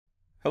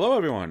Hello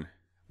everyone!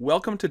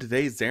 Welcome to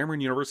today's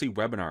Xamarin University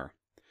webinar.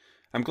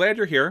 I'm glad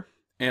you're here,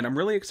 and I'm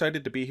really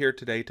excited to be here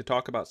today to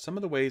talk about some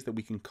of the ways that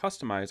we can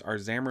customize our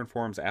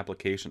Xamarin.Forms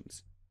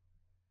applications.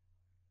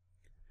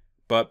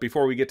 But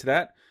before we get to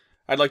that,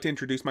 I'd like to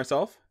introduce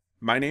myself.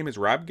 My name is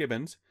Rob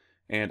Gibbens,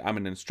 and I'm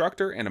an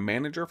instructor and a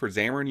manager for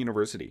Xamarin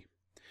University.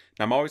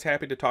 Now, I'm always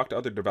happy to talk to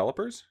other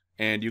developers,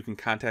 and you can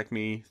contact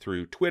me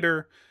through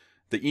Twitter,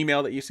 the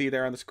email that you see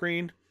there on the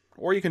screen,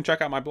 or you can check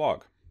out my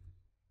blog.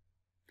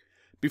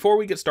 Before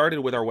we get started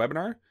with our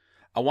webinar,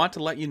 I want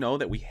to let you know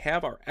that we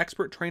have our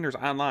expert trainers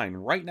online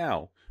right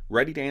now,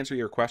 ready to answer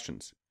your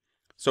questions.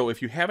 So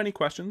if you have any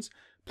questions,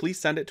 please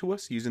send it to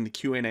us using the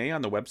Q&A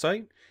on the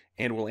website,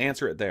 and we'll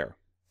answer it there.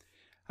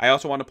 I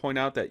also want to point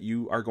out that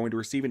you are going to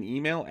receive an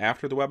email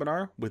after the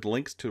webinar with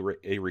links to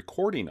a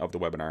recording of the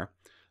webinar,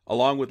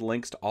 along with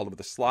links to all of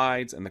the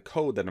slides and the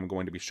code that I'm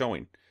going to be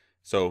showing,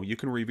 so you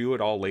can review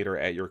it all later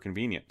at your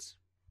convenience.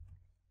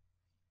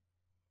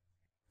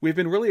 We've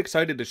been really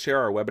excited to share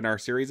our webinar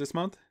series this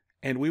month,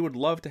 and we would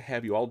love to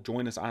have you all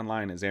join us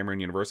online at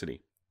Xamarin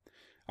University.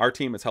 Our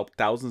team has helped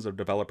thousands of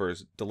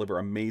developers deliver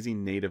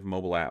amazing native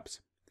mobile apps.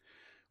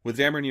 With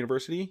Xamarin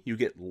University, you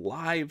get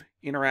live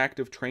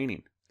interactive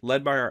training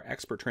led by our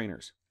expert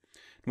trainers.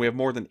 We have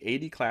more than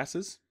 80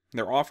 classes.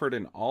 They're offered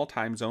in all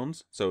time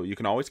zones, so you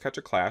can always catch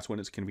a class when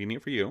it's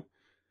convenient for you.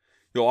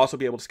 You'll also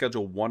be able to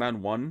schedule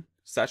one-on-one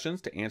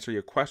sessions to answer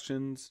your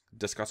questions,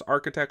 discuss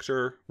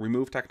architecture,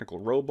 remove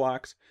technical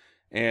roadblocks,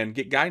 and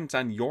get guidance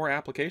on your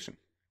application.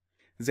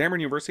 Xamarin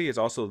University is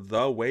also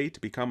the way to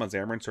become a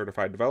Xamarin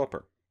certified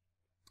developer.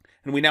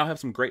 And we now have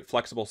some great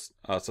flexible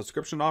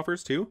subscription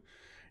offers too.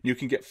 You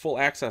can get full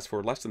access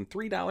for less than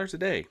 $3 a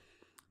day.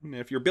 And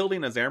if you're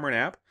building a Xamarin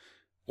app,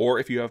 or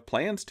if you have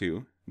plans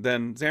to,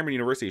 then Xamarin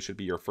University should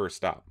be your first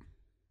stop.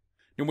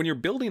 Now, when you're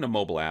building a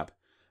mobile app,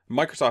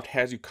 Microsoft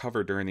has you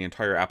covered during the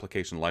entire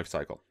application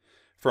lifecycle.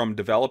 From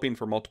developing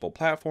for multiple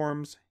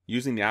platforms,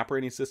 using the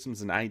operating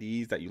systems and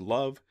IDEs that you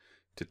love,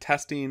 to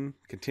testing,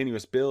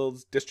 continuous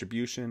builds,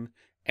 distribution,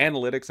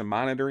 analytics, and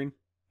monitoring,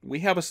 we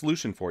have a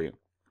solution for you.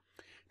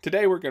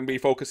 Today we're going to be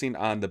focusing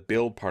on the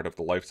build part of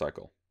the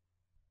lifecycle.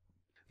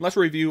 Let's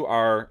review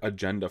our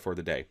agenda for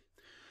the day.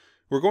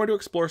 We're going to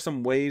explore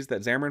some ways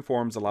that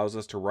Xamarin.Forms allows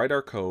us to write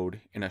our code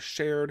in a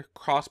shared,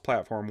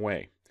 cross-platform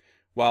way,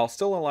 while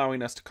still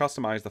allowing us to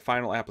customize the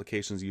final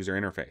application's user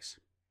interface.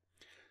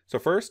 So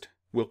first,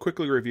 we'll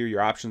quickly review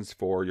your options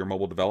for your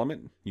mobile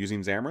development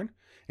using Xamarin,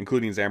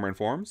 including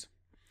Xamarin.Forms.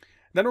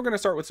 Then we're going to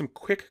start with some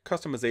quick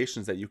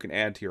customizations that you can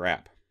add to your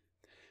app.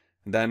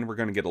 And then we're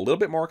going to get a little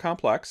bit more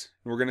complex,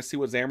 and we're going to see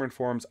what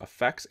Xamarin.Forms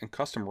effects and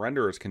custom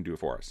renderers can do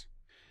for us.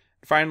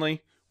 And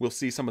finally, we'll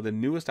see some of the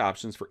newest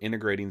options for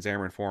integrating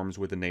Xamarin.Forms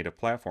with the native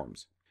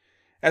platforms.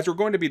 As we're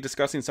going to be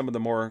discussing some of the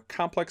more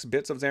complex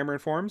bits of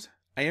Xamarin.Forms,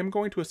 I am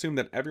going to assume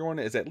that everyone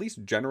is at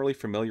least generally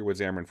familiar with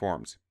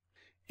Xamarin.Forms.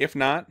 If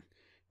not,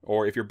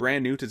 or if you're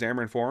brand new to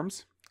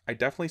Xamarin.Forms, I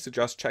definitely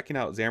suggest checking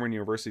out Xamarin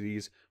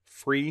University's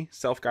free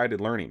self-guided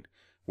learning,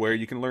 where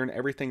you can learn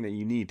everything that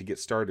you need to get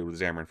started with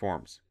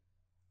Xamarin.Forms.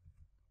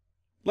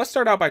 Let's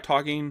start out by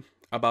talking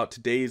about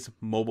today's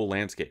mobile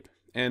landscape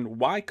and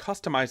why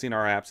customizing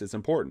our apps is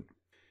important.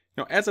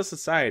 Now, as a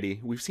society,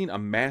 we've seen a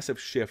massive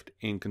shift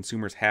in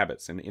consumers'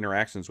 habits and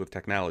interactions with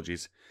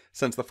technologies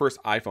since the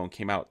first iPhone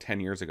came out 10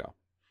 years ago.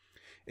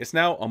 It's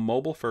now a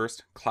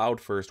mobile-first,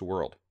 cloud-first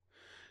world.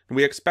 And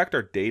we expect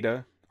our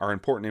data, our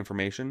important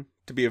information,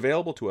 to be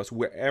available to us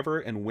wherever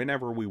and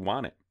whenever we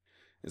want it.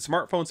 And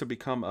smartphones have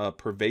become a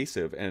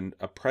pervasive and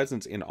a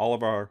presence in all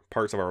of our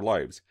parts of our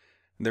lives.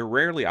 They're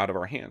rarely out of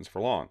our hands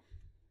for long.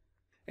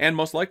 And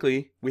most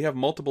likely, we have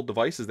multiple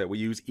devices that we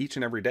use each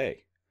and every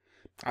day.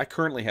 I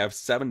currently have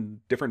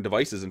 7 different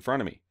devices in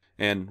front of me.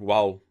 And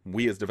while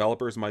we as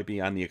developers might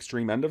be on the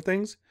extreme end of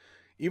things,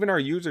 even our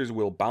users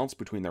will bounce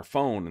between their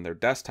phone and their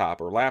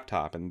desktop or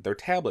laptop and their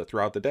tablet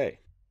throughout the day.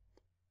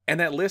 And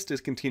that list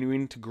is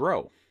continuing to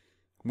grow.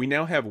 We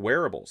now have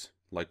wearables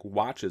like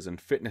watches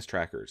and fitness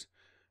trackers,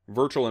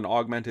 virtual and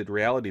augmented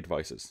reality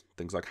devices,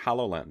 things like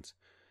HoloLens,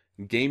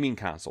 gaming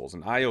consoles,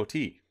 and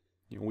IoT.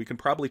 We can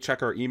probably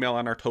check our email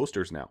on our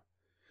toasters now.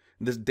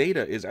 This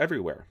data is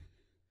everywhere.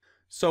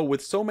 So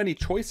with so many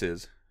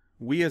choices,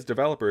 we as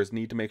developers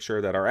need to make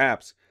sure that our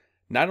apps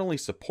not only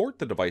support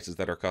the devices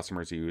that our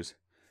customers use,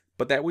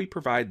 but that we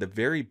provide the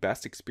very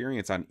best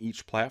experience on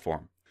each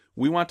platform.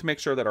 We want to make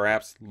sure that our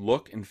apps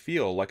look and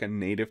feel like a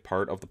native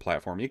part of the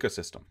platform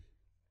ecosystem.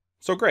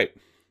 So great,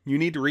 you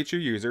need to reach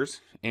your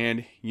users,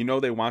 and you know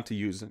they want to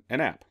use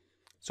an app.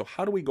 So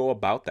how do we go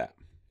about that?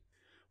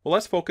 Well,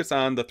 let's focus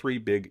on the 3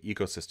 big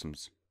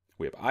ecosystems.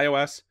 We have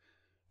iOS,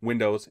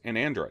 Windows, and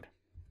Android.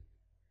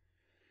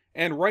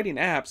 And writing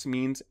apps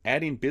means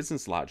adding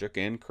business logic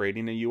and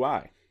creating a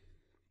UI.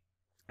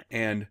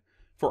 And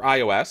for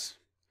iOS,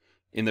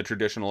 in the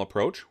traditional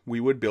approach, we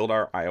would build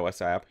our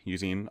iOS app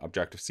using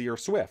Objective-C or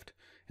Swift,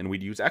 and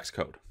we'd use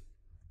Xcode.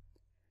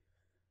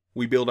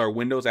 We build our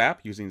Windows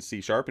app using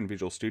C# and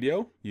Visual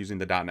Studio using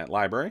the .NET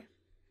library.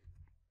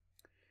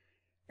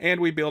 And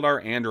we build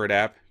our Android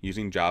app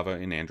using Java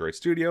in Android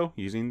Studio,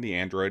 using the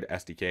Android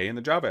SDK and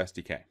the Java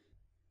SDK.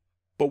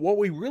 But what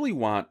we really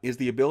want is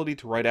the ability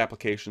to write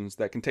applications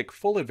that can take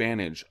full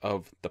advantage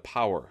of the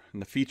power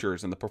and the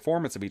features and the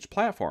performance of each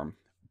platform,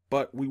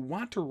 but we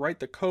want to write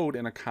the code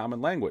in a common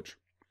language.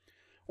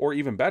 Or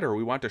even better,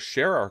 we want to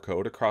share our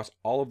code across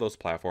all of those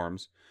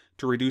platforms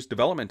to reduce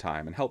development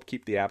time and help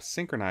keep the apps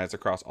synchronized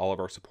across all of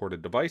our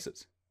supported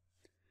devices.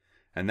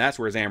 And that's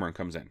where Xamarin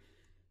comes in.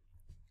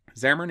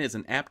 Xamarin is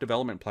an app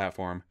development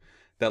platform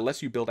that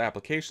lets you build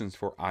applications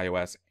for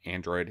iOS,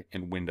 Android,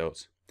 and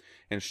Windows,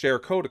 and share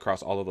code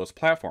across all of those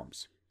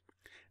platforms.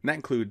 And that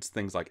includes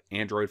things like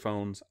Android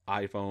phones,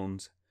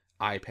 iPhones,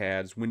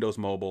 iPads, Windows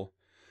Mobile,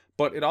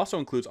 but it also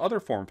includes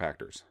other form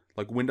factors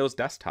like Windows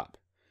Desktop,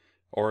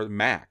 or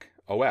Mac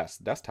OS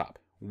Desktop,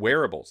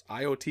 wearables,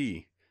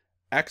 IoT,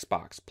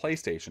 Xbox,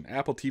 PlayStation,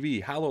 Apple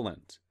TV,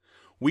 HoloLens.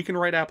 We can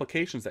write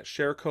applications that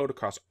share code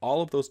across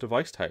all of those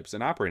device types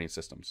and operating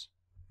systems.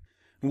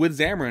 With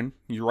Xamarin,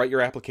 you write your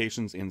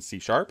applications in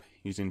C#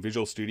 using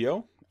Visual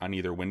Studio on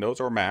either Windows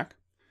or Mac.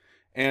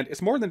 And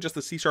it's more than just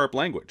the C#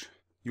 language.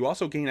 You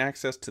also gain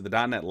access to the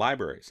 .NET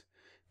libraries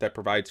that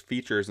provides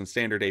features and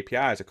standard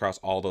APIs across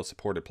all those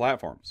supported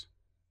platforms.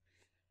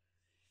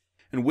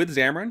 And with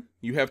Xamarin,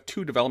 you have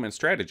two development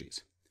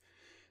strategies.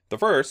 The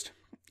first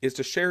is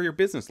to share your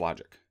business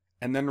logic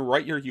and then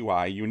write your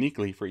UI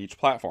uniquely for each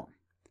platform.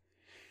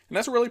 And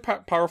that's a really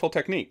powerful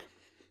technique.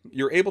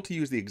 You're able to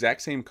use the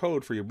exact same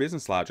code for your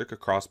business logic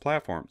across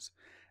platforms,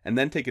 and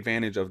then take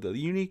advantage of the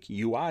unique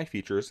UI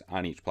features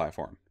on each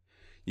platform,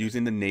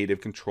 using the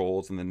native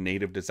controls and the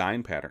native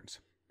design patterns.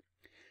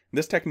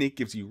 This technique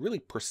gives you really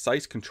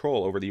precise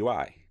control over the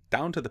UI,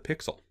 down to the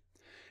pixel,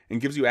 and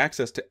gives you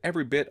access to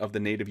every bit of the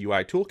native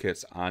UI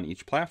toolkits on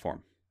each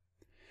platform.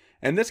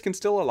 And this can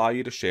still allow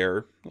you to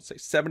share, let's say,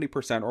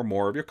 70% or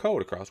more of your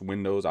code across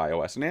Windows,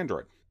 iOS, and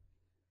Android.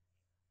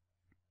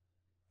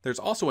 There's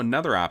also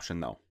another option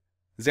though.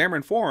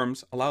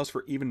 Xamarin.Forms allows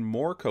for even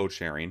more code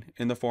sharing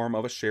in the form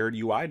of a shared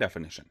UI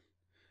definition.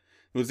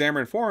 With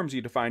Xamarin.Forms,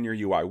 you define your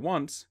UI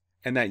once,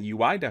 and that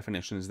UI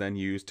definition is then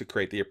used to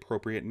create the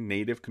appropriate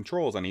native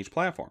controls on each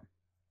platform.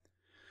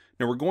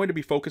 Now we're going to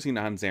be focusing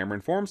on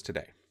Xamarin.Forms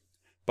today,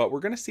 but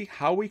we're going to see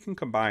how we can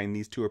combine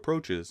these two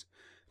approaches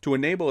to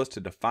enable us to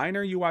define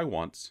our UI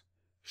once,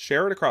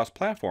 share it across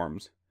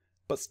platforms,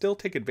 but still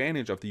take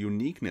advantage of the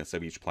uniqueness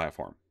of each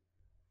platform.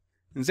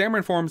 And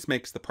Xamarin.Forms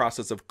makes the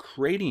process of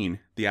creating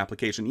the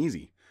application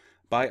easy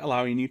by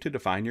allowing you to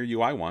define your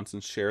UI once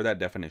and share that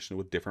definition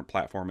with different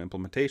platform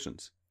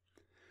implementations.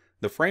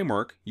 The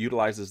framework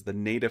utilizes the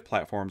native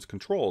platform's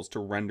controls to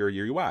render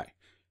your UI,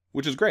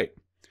 which is great.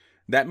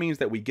 That means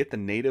that we get the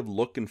native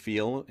look and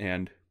feel,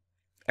 and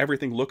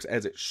everything looks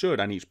as it should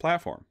on each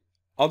platform.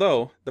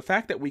 Although, the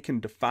fact that we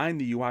can define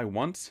the UI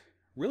once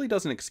really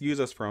doesn't excuse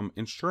us from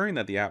ensuring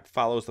that the app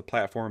follows the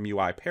platform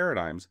UI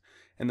paradigms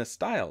and the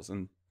styles,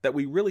 and that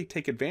we really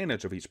take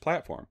advantage of each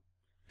platform.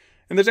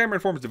 And the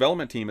Xamarin.Forms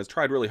development team has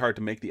tried really hard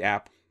to make the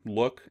app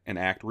look and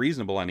act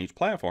reasonable on each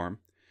platform,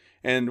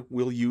 and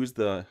we'll use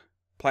the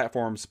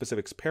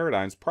platform-specific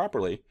paradigms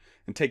properly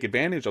and take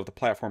advantage of the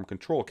platform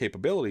control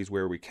capabilities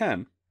where we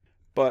can.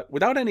 But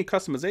without any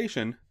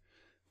customization,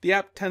 the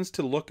app tends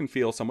to look and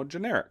feel somewhat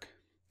generic.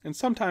 And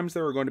sometimes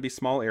there are going to be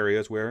small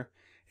areas where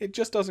it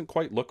just doesn't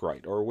quite look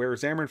right, or where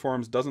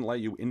Xamarin.Forms doesn't let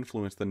you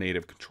influence the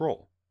native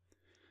control.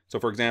 So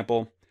for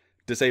example,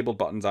 disabled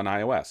buttons on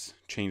iOS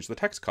change the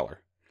text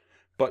color,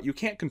 but you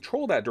can't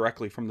control that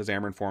directly from the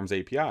Xamarin.Forms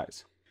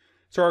APIs.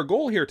 So our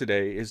goal here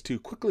today is to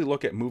quickly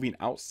look at moving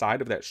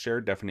outside of that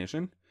shared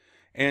definition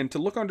and to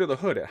look under the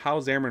hood at how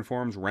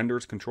Xamarin.Forms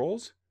renders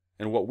controls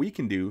and what we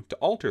can do to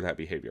alter that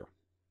behavior.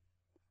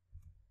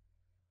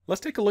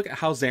 Let's take a look at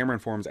how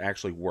Xamarin.Forms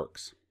actually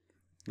works.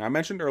 Now I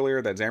mentioned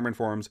earlier that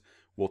Xamarin.Forms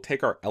will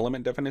take our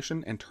element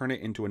definition and turn it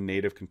into a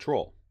native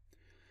control.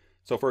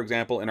 So for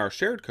example, in our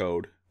shared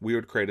code, we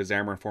would create a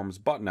Xamarin.Forms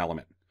button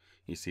element.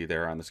 You see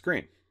there on the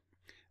screen.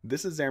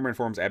 This is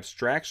Xamarin.Forms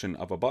abstraction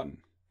of a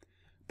button.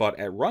 But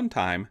at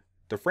runtime,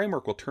 the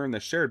framework will turn the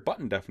shared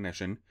button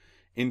definition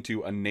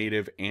into a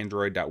native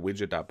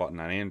Android.widget.button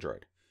on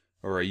Android,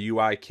 or a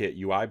UIKit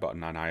UI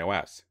button on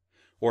iOS,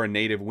 or a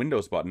native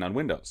Windows button on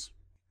Windows.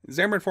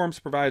 Xamarin.Forms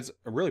provides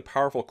a really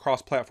powerful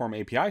cross-platform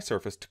API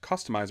surface to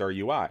customize our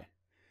UI,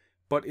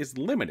 but is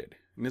limited,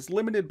 and is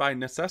limited by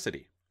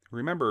necessity.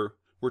 Remember,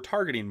 we're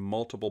targeting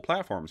multiple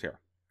platforms here.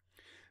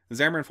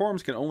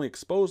 Xamarin.Forms can only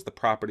expose the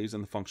properties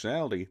and the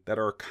functionality that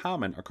are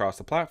common across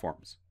the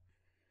platforms.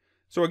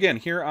 So again,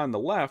 here on the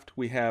left,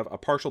 we have a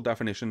partial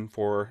definition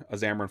for a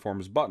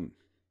Xamarin.Forms button.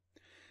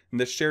 And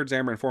this shared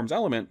Xamarin.Forms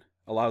element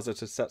allows us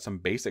to set some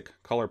basic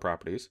color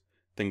properties,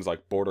 things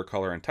like border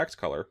color and text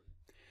color.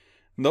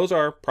 And those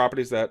are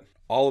properties that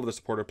all of the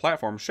supported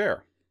platforms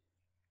share.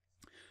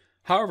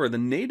 However, the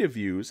native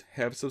views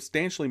have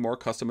substantially more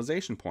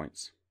customization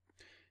points.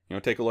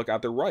 Take a look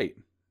at the right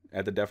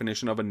at the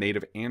definition of a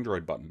native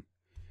Android button.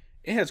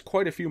 It has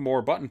quite a few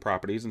more button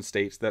properties and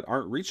states that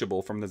aren't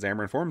reachable from the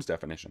Xamarin.Forms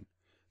definition,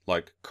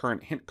 like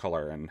current hint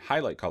color and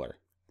highlight color.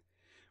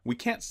 we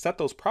can't set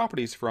those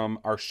properties from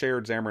our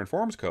shared Xamarin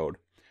Forms code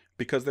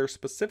because they're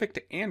specific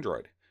to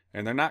Android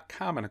and they're not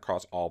common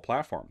across all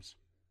platforms.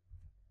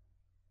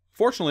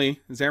 Fortunately,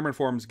 Xamarin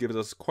Forms gives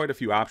us quite a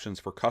few options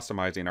for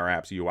customizing our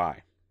app's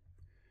UI.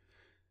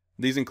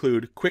 These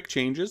include quick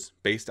changes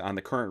based on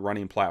the current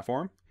running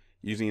platform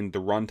using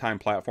the Runtime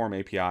Platform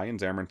API in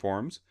Xamarin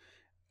Forms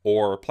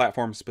or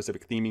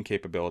platform-specific theming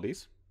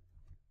capabilities.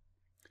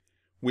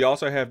 We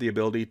also have the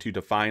ability to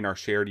define our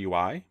shared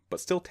UI, but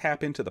still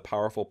tap into the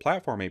powerful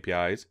platform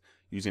APIs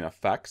using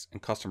effects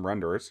and custom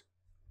renderers.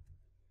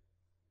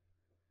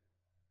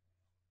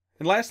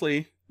 And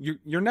lastly,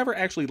 you're never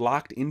actually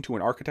locked into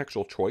an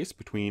architectural choice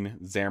between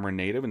Xamarin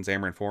Native and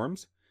Xamarin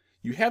Forms.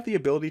 You have the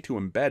ability to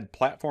embed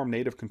platform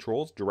native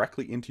controls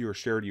directly into your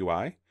shared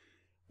UI,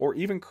 or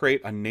even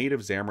create a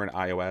native Xamarin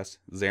iOS,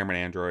 Xamarin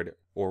Android,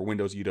 or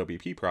Windows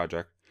UWP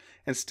project,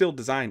 and still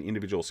design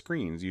individual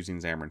screens using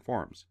Xamarin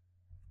Forms.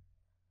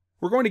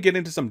 We're going to get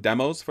into some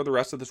demos for the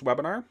rest of this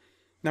webinar.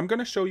 And I'm going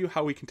to show you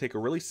how we can take a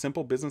really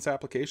simple business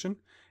application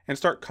and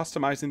start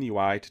customizing the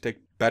UI to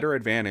take better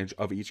advantage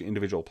of each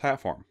individual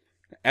platform.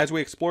 As we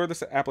explore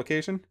this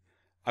application,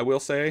 I will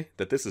say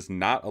that this is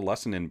not a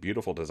lesson in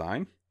beautiful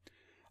design.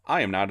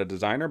 I am not a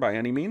designer by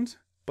any means,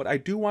 but I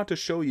do want to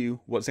show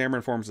you what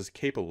Xamarin Forms is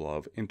capable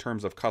of in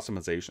terms of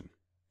customization.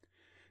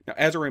 Now,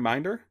 as a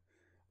reminder,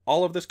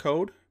 all of this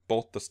code,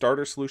 both the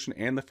starter solution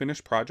and the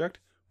finished project,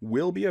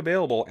 will be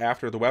available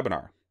after the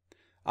webinar.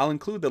 I'll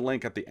include the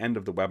link at the end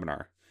of the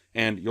webinar,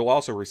 and you'll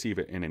also receive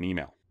it in an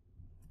email.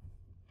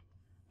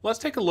 Let's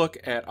take a look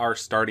at our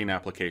starting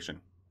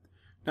application.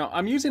 Now,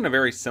 I'm using a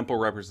very simple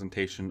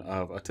representation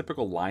of a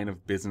typical line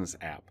of business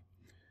app.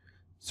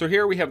 So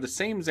here we have the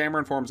same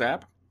Xamarin Forms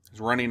app. It's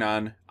running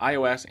on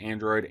iOS,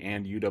 Android,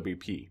 and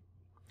UWP.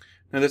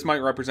 Now this might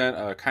represent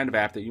a kind of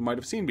app that you might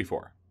have seen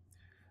before.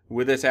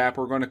 With this app,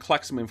 we're going to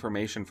collect some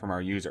information from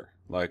our user,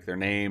 like their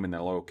name and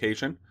their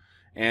location,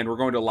 and we're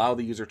going to allow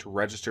the user to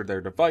register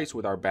their device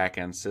with our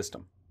backend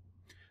system.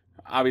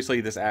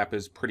 Obviously, this app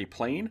is pretty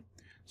plain,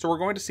 so we're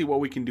going to see what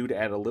we can do to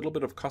add a little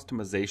bit of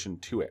customization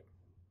to it.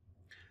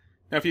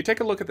 Now, if you take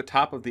a look at the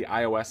top of the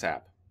iOS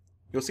app,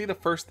 you'll see the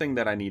first thing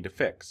that I need to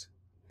fix.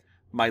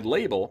 My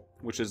label,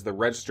 which is the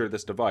register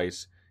this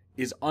device,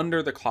 is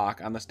under the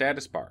clock on the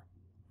status bar.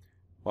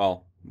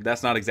 Well,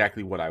 that's not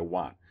exactly what I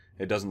want.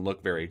 It doesn't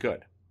look very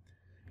good.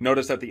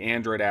 Notice that the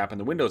Android app and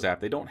the Windows app,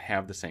 they don't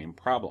have the same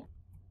problem.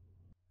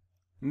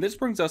 And this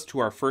brings us to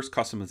our first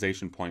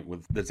customization point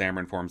with the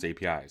Xamarin Forms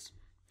APIs.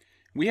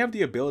 We have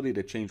the ability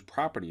to change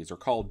properties or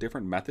call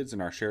different methods in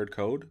our shared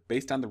code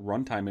based on the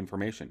runtime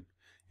information,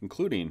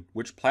 including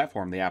which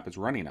platform the app is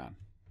running on.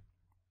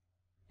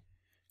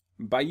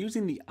 By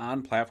using the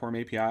on-platform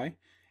API,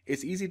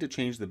 it's easy to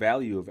change the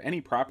value of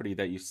any property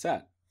that you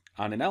set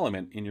on an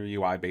element in your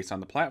UI based on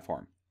the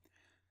platform.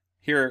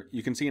 Here,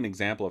 you can see an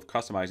example of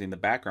customizing the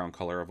background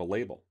color of a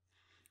label.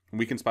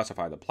 We can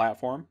specify the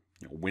platform,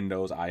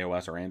 Windows,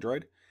 iOS, or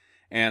Android,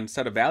 and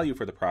set a value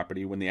for the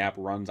property when the app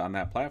runs on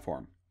that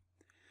platform.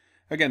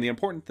 Again, the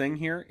important thing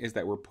here is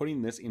that we're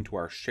putting this into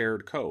our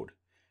shared code,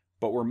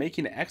 but we're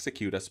making it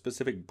execute a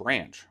specific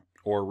branch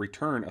or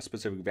return a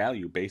specific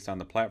value based on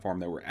the platform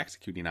that we're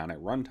executing on at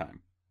runtime.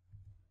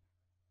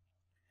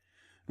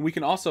 We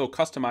can also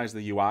customize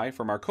the UI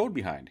from our code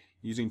behind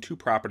using two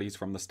properties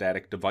from the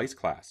static device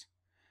class.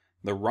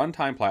 The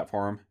runtime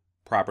platform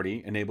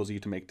property enables you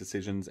to make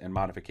decisions and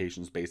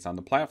modifications based on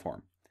the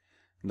platform.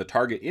 And the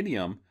target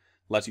idiom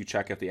lets you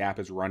check if the app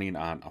is running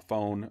on a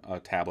phone,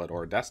 a tablet,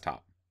 or a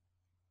desktop.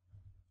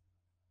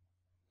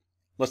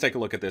 Let's take a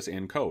look at this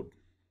in code.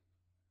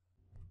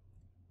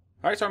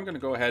 All right, so I'm going to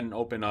go ahead and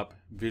open up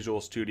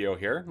Visual Studio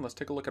here, and let's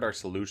take a look at our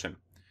solution.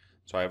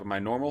 So I have my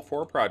normal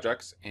 4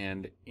 projects,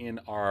 and in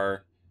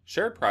our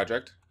shared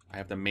project, I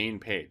have the main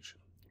page.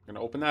 I'm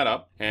going to open that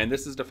up, and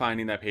this is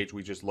defining that page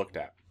we just looked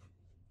at.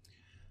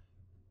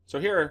 So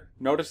here,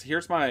 notice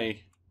here's my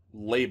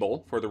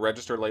label for the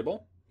register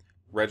label,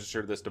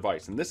 register this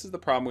device. And this is the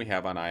problem we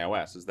have on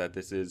iOS, is that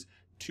this is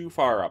too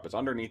far up. It's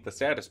underneath the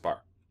status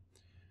bar.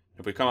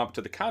 If we come up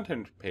to the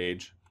content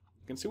page,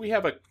 you can see we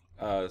have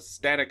a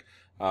static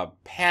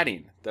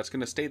padding that's going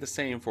to stay the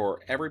same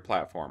for every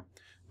platform,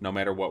 no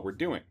matter what we're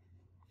doing.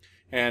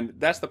 And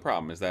that's the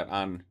problem, is that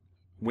on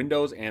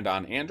Windows and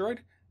on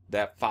Android,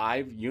 that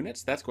 5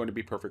 units, that's going to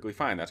be perfectly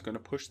fine. That's going to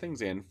push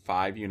things in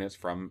 5 units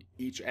from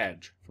each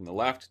edge, from the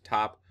left,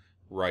 top,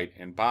 right,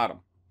 and bottom.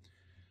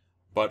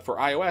 But for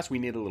iOS, we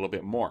need a little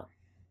bit more.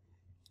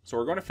 So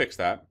we're going to fix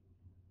that.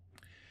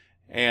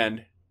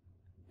 And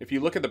if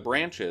you look at the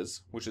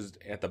branches, which is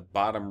at the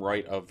bottom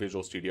right of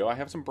Visual Studio, I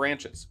have some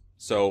branches.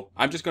 So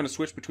I'm just going to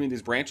switch between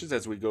these branches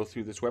as we go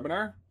through this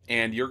webinar,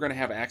 and you're going to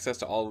have access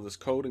to all of this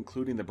code,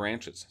 including the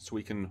branches, so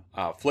we can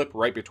flip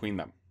right between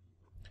them.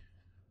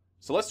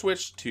 So let's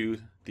switch to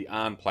the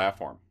on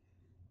platform.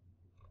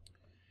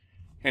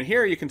 And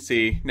here you can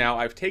see, now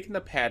I've taken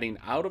the padding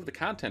out of the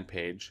content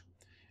page,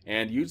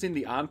 and using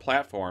the on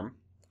platform,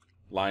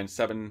 lines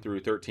 7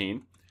 through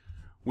 13,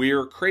 we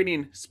are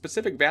creating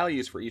specific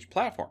values for each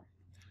platform.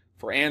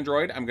 For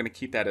Android, I'm going to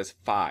keep that as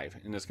 5,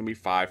 and it's going to be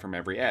 5 from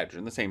every edge,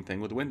 and the same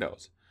thing with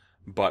Windows.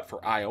 But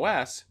for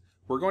iOS,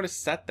 we're going to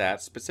set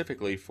that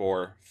specifically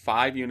for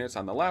 5 units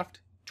on the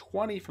left,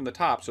 20 from the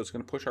top, so it's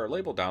going to push our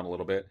label down a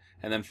little bit,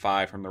 and then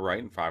 5 from the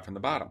right and 5 from the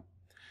bottom.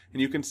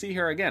 And you can see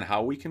here again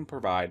how we can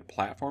provide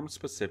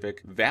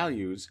platform-specific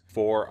values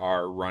for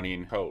our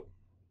running code.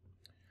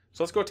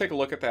 So let's go take a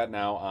look at that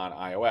now on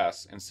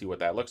iOS and see what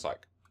that looks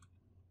like.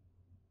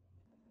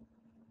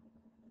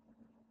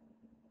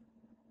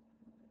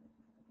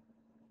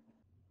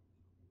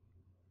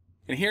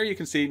 And here you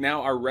can see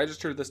now our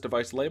register this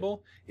device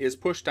label is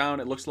pushed down.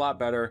 It looks a lot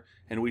better,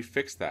 and we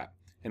fixed that.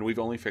 And we've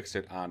only fixed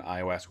it on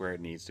iOS where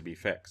it needs to be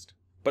fixed.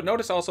 But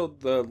notice also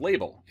the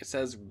label. It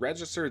says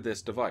register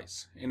this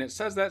device. And it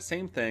says that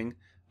same thing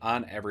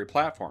on every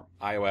platform,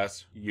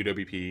 iOS,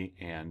 UWP,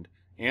 and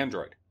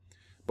Android.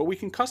 But we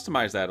can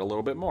customize that a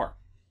little bit more.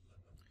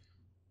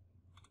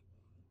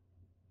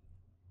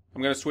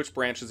 I'm going to switch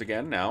branches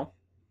again now.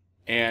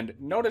 And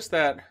notice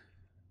that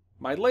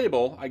my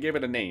label, I gave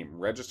it a name,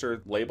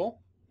 register label.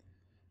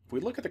 If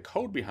we look at the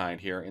code behind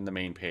here in the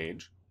main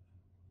page,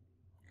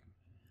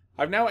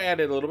 I've now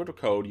added a little bit of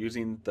code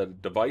using the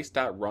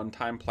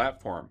device.runtime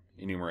platform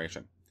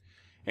enumeration.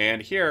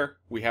 And here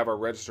we have our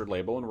registered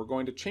label, and we're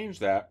going to change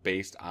that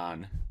based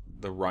on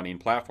the running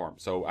platform.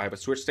 So I have a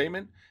switch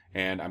statement,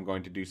 and I'm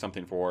going to do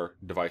something for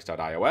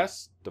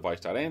device.iOS,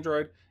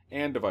 device.android,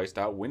 and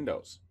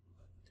device.windows.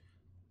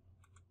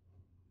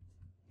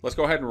 Let's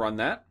go ahead and run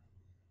that.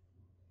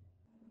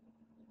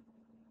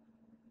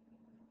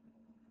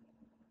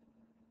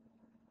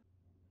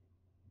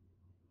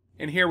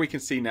 And here we can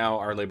see now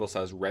our label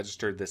says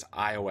register this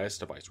iOS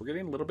device. We're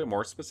getting a little bit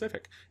more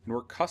specific, and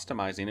we're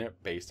customizing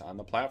it based on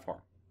the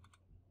platform.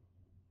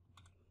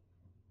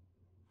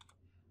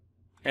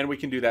 And we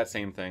can do that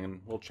same thing,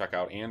 and we'll check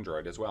out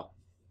Android as well.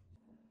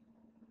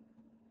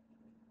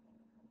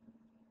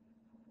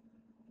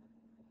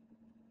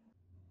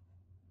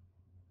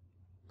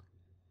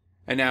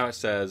 And now it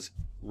says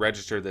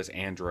register this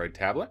Android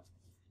tablet.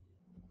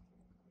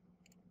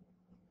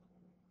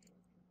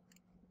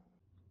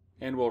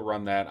 And we'll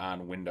run that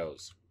on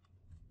Windows.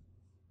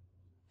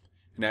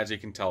 And as you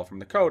can tell from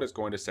the code, it's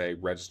going to say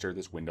register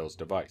this Windows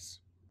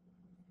device.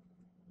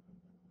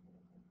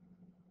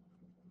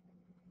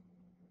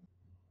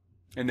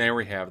 And there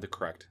we have the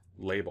correct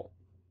label.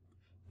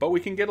 But we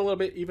can get a little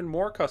bit even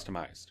more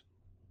customized.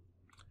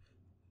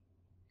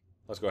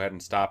 Let's go ahead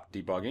and stop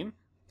debugging,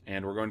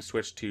 and we're going to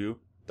switch to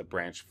the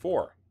branch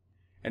 4.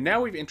 And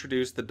now we've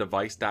introduced the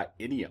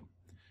device.idiom.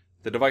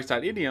 The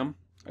device.idiom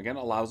again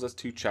allows us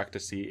to check to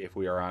see if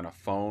we are on a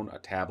phone, a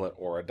tablet,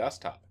 or a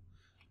desktop.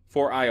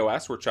 For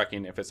iOS, we're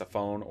checking if it's a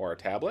phone or a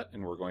tablet,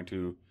 and we're going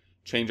to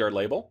change our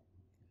label.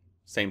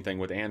 Same thing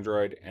with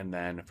Android, and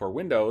then for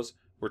Windows,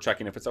 we're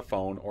checking if it's a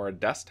phone or a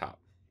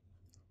desktop.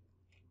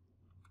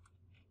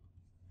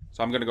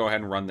 So I'm going to go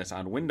ahead and run this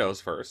on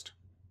Windows first.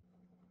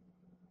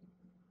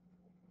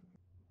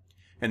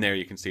 And there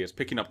you can see it's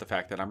picking up the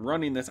fact that I'm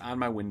running this on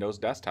my Windows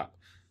desktop.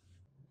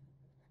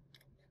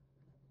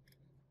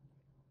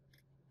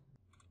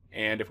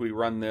 And if we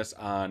run this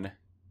on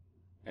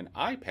an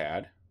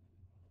iPad,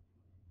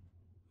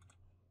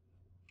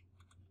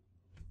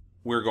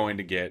 we're going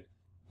to get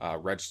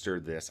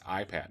registered this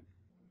iPad.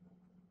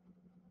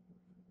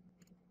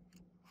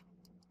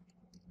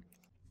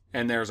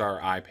 And there's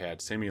our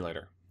iPad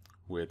simulator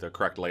with the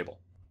correct label.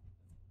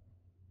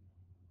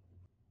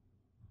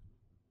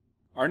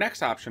 Our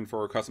next option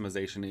for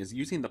customization is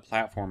using the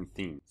platform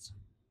themes.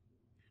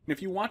 And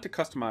if you want to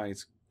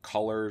customize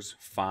colors,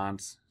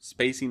 fonts,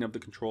 spacing of the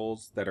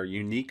controls that are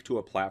unique to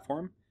a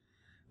platform,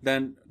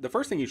 then the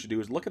first thing you should do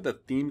is look at the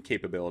theme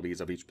capabilities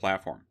of each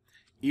platform.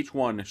 Each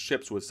one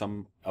ships with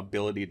some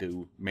ability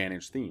to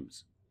manage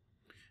themes.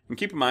 And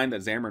keep in mind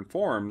that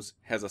Xamarin.Forms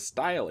has a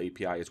style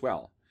API as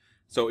well.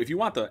 So if you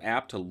want the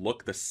app to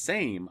look the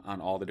same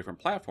on all the different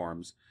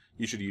platforms,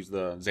 you should use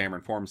the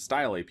Xamarin.Forms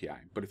style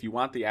API. But if you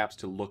want the apps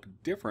to look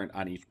different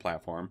on each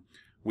platform,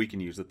 we can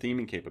use the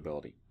theming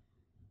capability.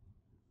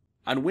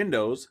 On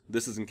Windows,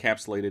 this is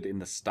encapsulated in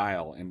the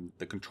style and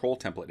the control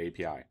template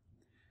API.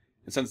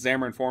 And since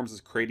Xamarin.Forms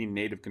is creating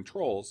native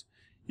controls,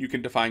 you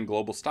can define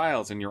global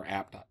styles in your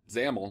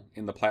app.xaml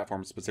in the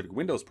platform-specific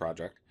Windows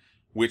project,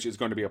 which is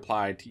going to be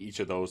applied to each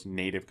of those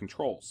native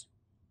controls.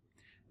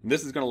 And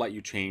this is going to let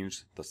you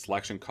change the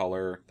selection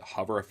color, the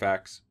hover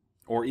effects,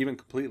 or even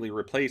completely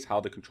replace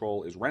how the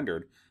control is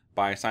rendered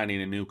by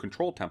assigning a new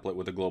control template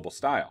with a global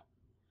style.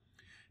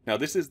 Now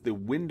this is the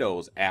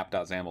Windows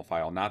app.xaml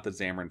file, not the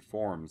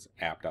Xamarin.Forms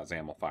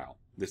app.xaml file.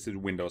 This is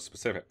Windows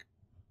specific.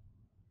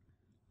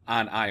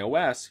 On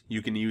iOS,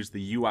 you can use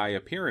the UI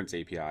Appearance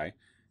API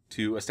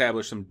to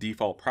establish some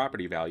default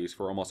property values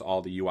for almost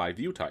all the UI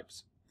view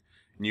types.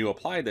 And you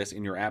apply this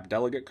in your app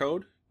delegate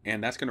code,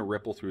 and that's going to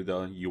ripple through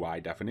the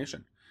UI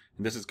definition.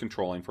 And this is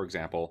controlling, for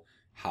example,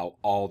 how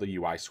all the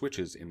UI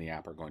switches in the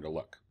app are going to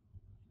look.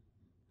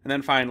 And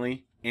then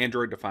finally,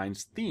 Android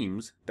defines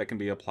themes that can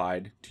be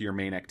applied to your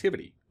main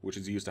activity, which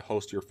is used to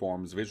host your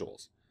forms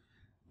visuals.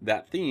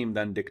 That theme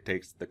then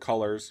dictates the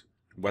colors,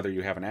 whether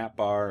you have an app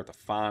bar, the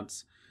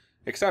fonts,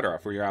 etc.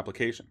 for your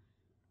application.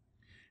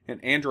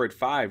 And Android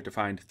 5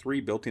 defined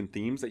 3 built-in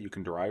themes that you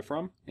can derive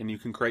from, and you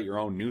can create your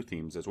own new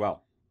themes as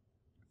well.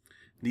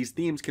 These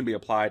themes can be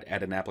applied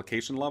at an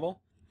application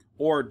level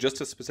or just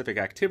to specific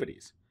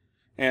activities.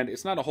 And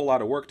it's not a whole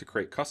lot of work to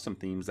create custom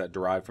themes that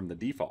derive from the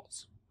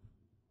defaults.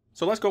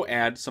 So let's go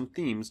add some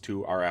themes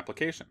to our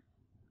application.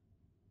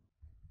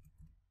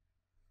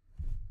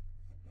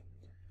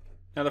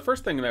 Now the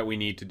first thing that we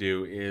need to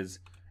do is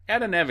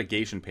add a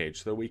navigation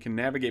page so that we can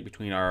navigate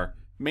between our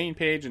main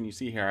page, and you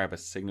see here I have a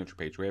signature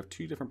page. We have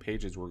 2 different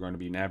pages we're going to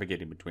be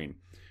navigating between.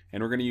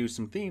 And we're going to use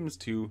some themes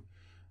to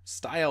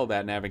style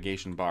that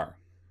navigation bar.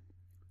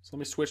 So let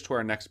me switch to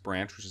our next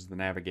branch, which is the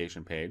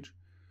navigation page.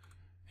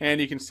 And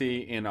you can see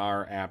in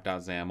our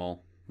app.xaml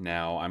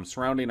now I'm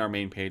surrounding our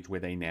main page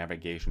with a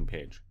navigation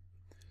page.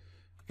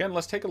 Again,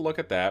 let's take a look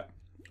at that,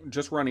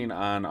 just running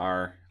on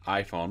our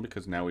iPhone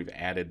because now we've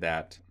added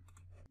that.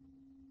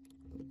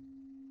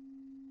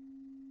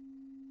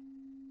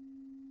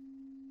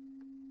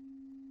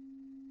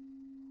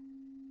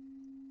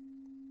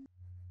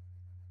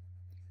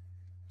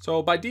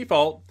 So by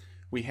default,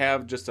 we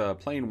have just a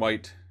plain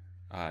white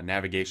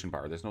navigation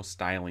bar. There's no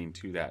styling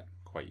to that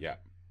quite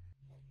yet.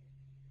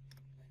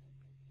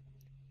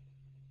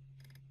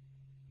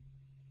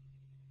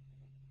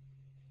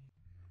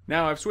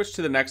 Now I've switched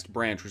to the next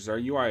branch, which is our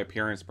UI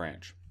appearance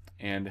branch.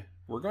 And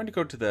we're going to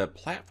go to the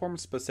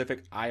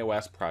platform-specific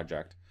iOS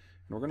project,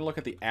 and we're going to look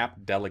at the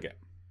app delegate.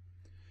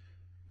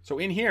 So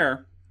in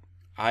here,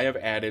 I have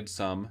added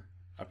some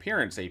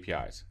appearance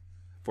APIs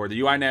for the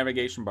UI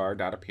navigation bar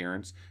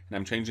 .appearance, and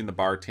I'm changing the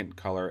bar tint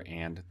color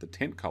and the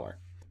tint color.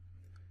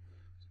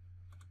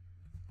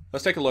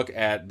 Let's take a look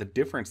at the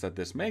difference that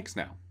this makes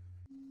now.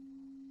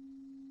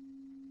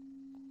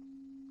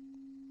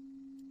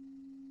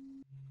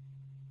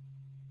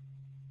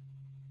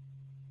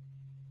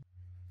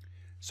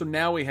 So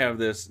now we have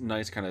this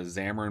nice kind of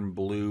Xamarin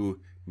blue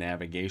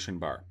navigation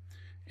bar,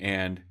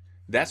 and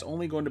that's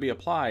only going to be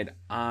applied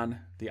on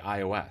the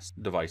iOS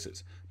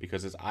devices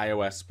because it's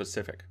iOS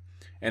specific.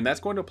 And that's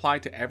going to apply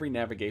to every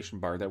navigation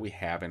bar that we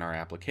have in our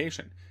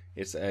application.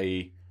 It's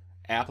a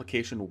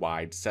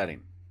application-wide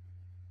setting.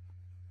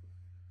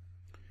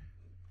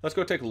 Let's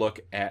go take a look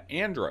at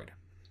Android.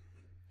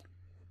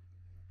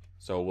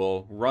 So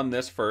we'll run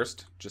this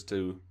first just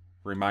to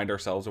remind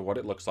ourselves of what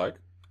it looks like.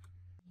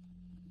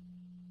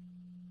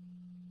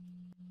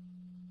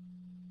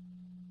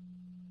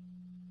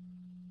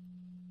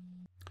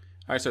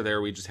 All right, so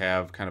there we just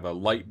have kind of a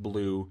light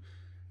blue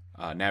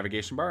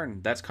navigation bar,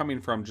 and that's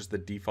coming from just the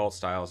default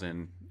styles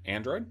in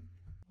Android.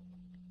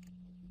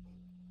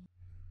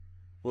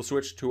 We'll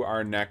switch to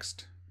our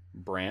next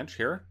branch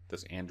here,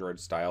 this Android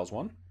styles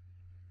one.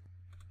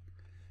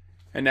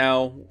 And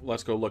now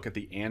let's go look at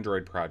the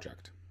Android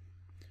project.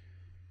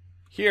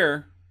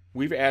 Here,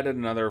 we've added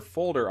another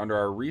folder under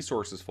our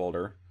resources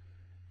folder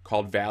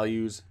called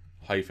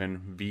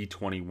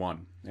values-v21.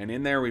 And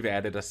in there, we've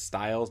added a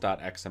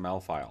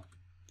styles.xml file.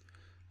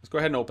 Let's go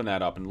ahead and open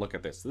that up and look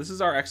at this. This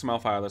is our XML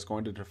file that's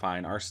going to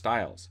define our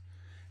styles.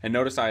 And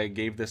notice I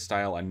gave this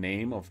style a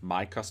name of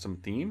my custom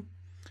theme.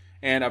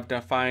 And I've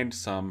defined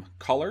some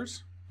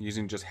colors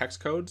using just hex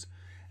codes.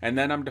 And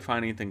then I'm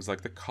defining things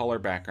like the color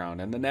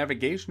background and the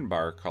navigation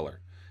bar color.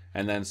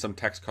 And then some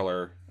text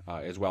color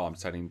as well I'm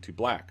setting to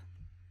black.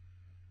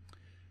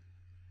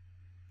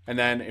 And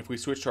then if we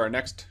switch to our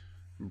next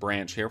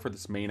branch here for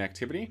this main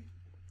activity,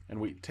 and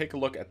we take a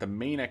look at the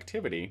main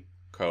activity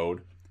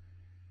code,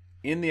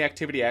 in the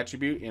activity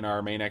attribute in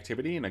our main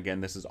activity, and again,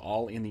 this is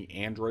all in the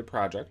Android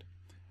project,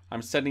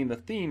 I'm setting the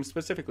theme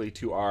specifically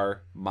to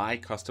our My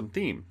Custom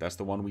Theme. That's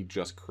the one we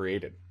just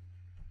created.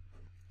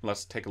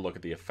 Let's take a look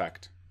at the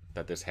effect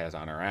that this has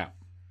on our app.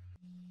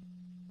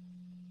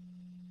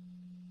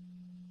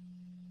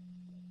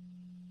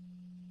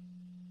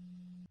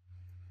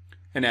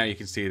 And now you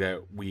can see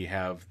that we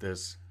have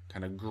this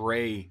kind of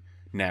gray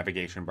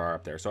navigation bar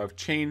up there. So I've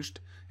changed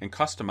and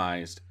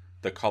customized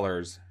the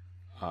colors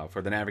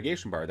for the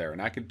navigation bar there.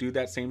 And I could do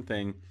that same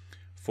thing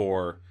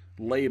for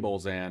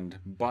labels and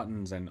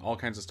buttons and all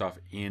kinds of stuff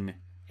in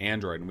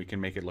Android, and we can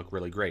make it look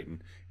really great.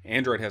 And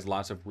Android has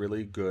lots of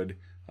really good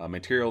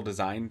material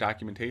design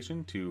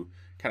documentation to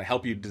kind of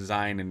help you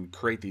design and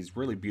create these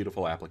really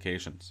beautiful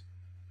applications.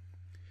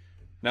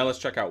 Now let's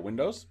check out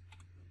Windows.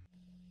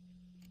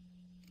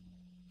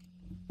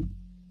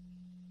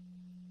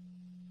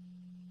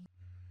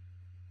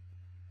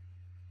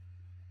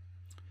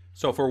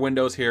 So for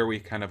Windows here, we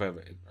kind of have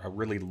a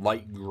really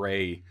light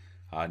gray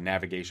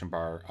navigation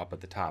bar up at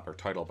the top, or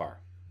title bar.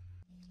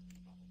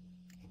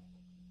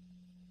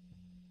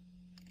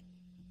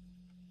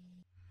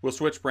 We'll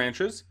switch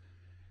branches,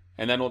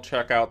 and then we'll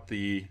check out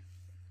the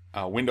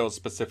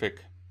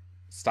Windows-specific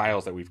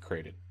styles that we've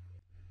created.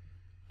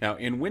 Now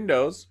in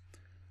Windows,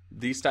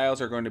 these styles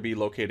are going to be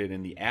located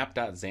in the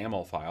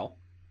app.xaml file.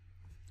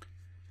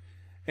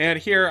 And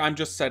here I'm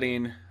just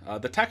setting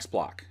the text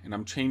block, and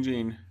I'm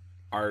changing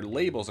our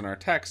labels and our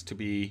text to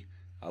be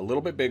a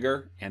little bit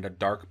bigger and a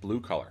dark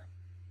blue color.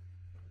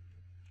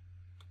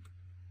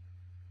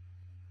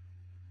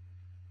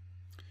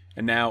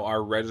 And now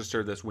our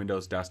register this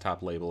Windows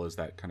desktop label is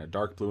that kind of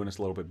dark blue and it's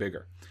a little bit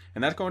bigger.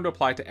 And that's going to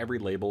apply to every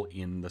label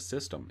in the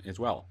system as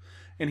well.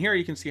 And here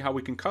you can see how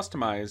we can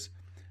customize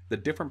the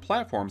different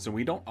platforms, and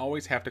we don't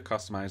always have to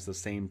customize the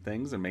same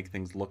things and make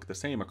things look the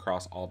same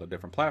across all the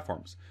different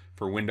platforms.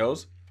 For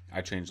Windows,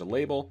 I changed the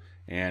label,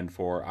 and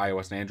for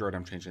iOS and Android,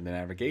 I'm changing the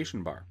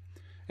navigation bar.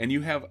 And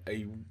you have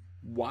a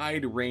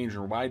wide range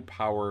or wide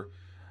power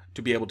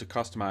to be able to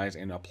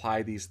customize and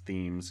apply these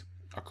themes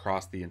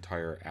across the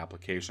entire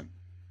application.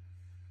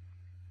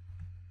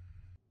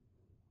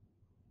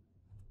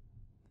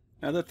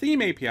 Now, the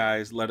theme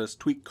APIs let us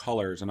tweak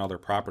colors and other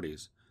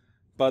properties,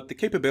 but the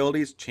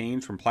capabilities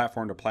change from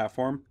platform to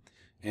platform,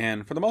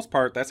 and for the most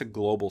part, that's a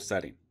global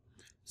setting.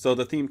 So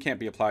the theme can't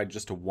be applied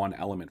just to one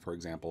element, for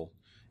example,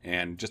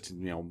 and just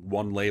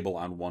one label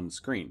on one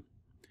screen.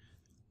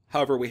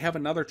 However, we have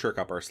another trick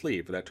up our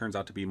sleeve that turns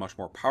out to be much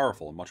more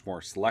powerful and much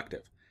more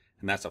selective,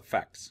 and that's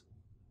effects.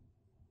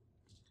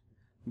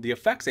 The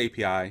Effects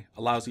API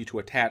allows you to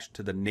attach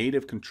to the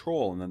native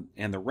control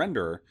and the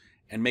renderer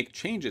and make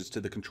changes to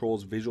the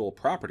control's visual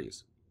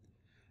properties.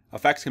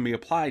 Effects can be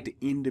applied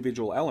to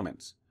individual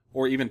elements,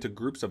 or even to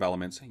groups of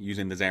elements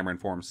using the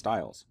Xamarin.Forms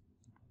styles.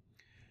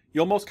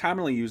 You'll most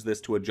commonly use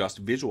this to adjust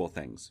visual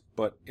things,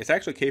 but it's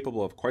actually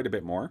capable of quite a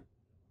bit more.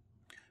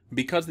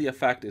 Because the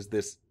effect is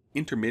this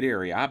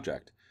intermediary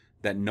object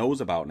that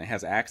knows about and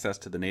has access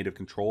to the native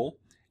control,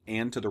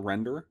 and to the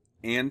renderer,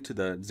 and to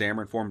the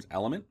Xamarin.Forms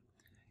element,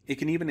 it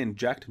can even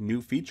inject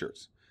new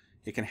features.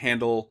 It can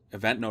handle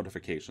event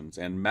notifications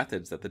and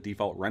methods that the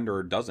default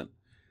renderer doesn't,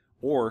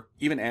 or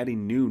even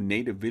adding new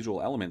native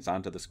visual elements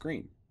onto the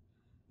screen.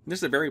 This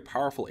is a very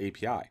powerful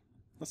API.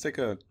 Let's take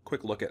a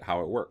quick look at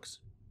how it works.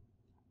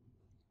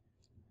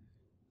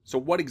 So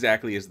what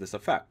exactly is this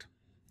effect?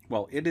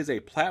 Well, it is a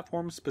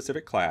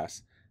platform-specific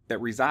class that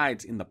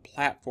resides in the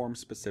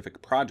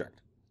platform-specific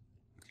project.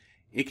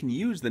 It can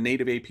use the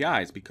native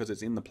APIs because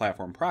it's in the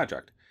platform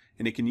project,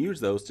 and it can use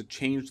those to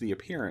change the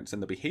appearance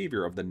and the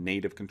behavior of the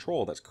native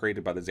control that's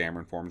created by the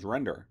Xamarin.Forms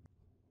renderer.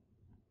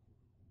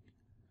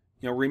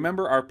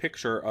 Remember our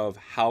picture of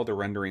how the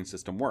rendering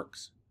system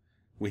works.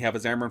 We have a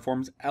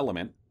Xamarin.Forms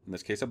element, in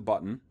this case a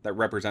button, that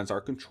represents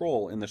our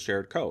control in the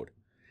shared code.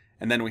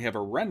 And then we have a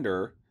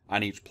renderer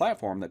on each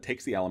platform that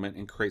takes the element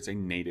and creates a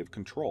native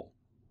control.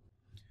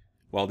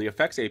 Well, the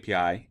Effects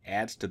API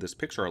adds to this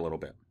picture a little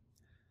bit.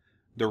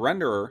 The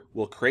renderer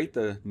will create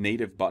the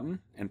native button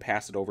and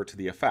pass it over to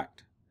the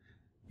effect.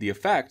 The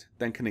effect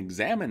then can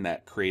examine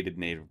that created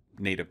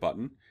native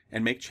button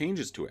and make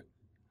changes to it.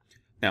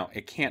 Now,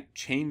 it can't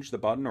change the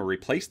button or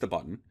replace the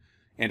button,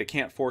 and it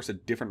can't force a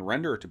different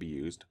renderer to be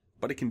used,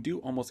 but it can do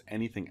almost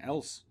anything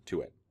else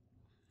to it.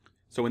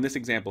 So in this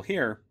example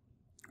here,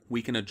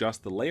 we can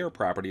adjust the layer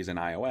properties in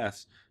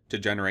iOS to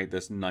generate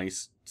this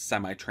nice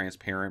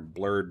semi-transparent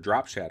blurred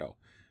drop shadow,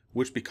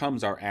 which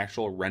becomes our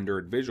actual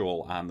rendered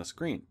visual on the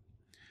screen.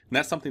 And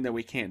that's something that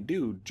we can't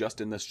do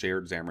just in the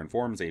shared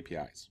Xamarin.Forms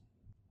APIs.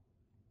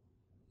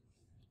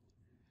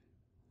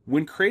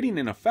 When creating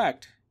an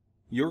effect,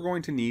 you're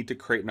going to need to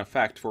create an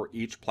effect for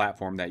each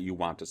platform that you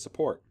want to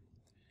support.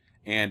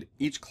 And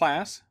each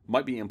class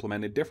might be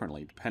implemented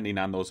differently depending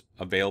on those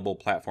available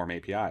platform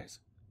APIs.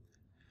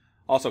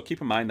 Also,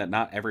 keep in mind that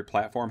not every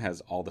platform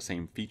has all the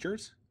same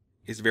features.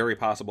 It's very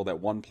possible that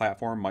one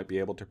platform might be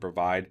able to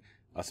provide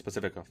a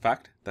specific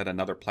effect that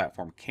another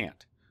platform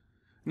can't.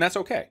 And that's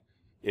okay.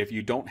 If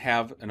you don't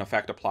have an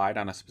effect applied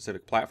on a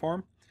specific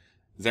platform,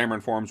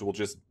 Xamarin.Forms will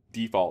just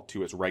default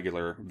to its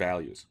regular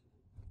values.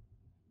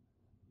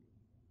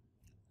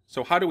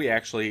 So how do we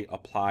actually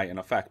apply an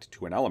effect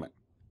to an element?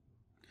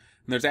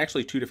 And there's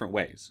actually two different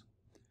ways.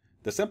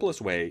 The simplest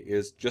way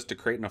is just to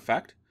create an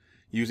effect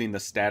using the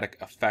static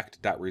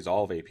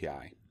effect.resolve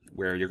API,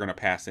 where you're going to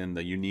pass in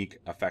the unique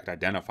effect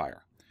identifier.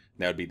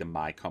 That would be the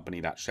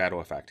myCompany.shadow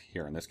effect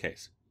here in this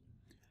case.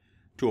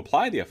 To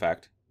apply the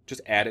effect,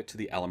 just add it to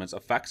the element's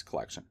effects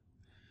collection.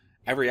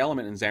 Every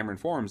element in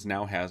Xamarin.Forms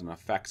now has an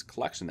effects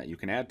collection that you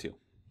can add to.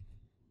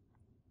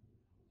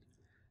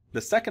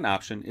 The second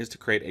option is to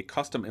create a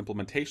custom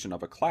implementation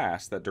of a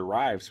class that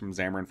derives from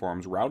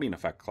Xamarin.Forms routing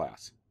effect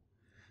class.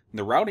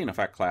 The routing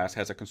effect class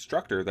has a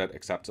constructor that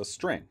accepts a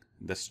string.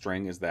 This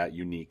string is that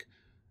unique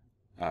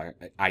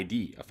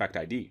ID, effect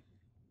ID.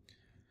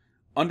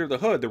 Under the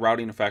hood, the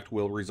routing effect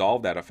will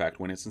resolve that effect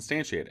when it's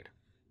instantiated.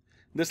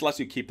 This lets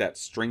you keep that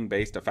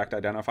string-based effect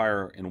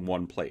identifier in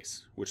one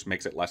place, which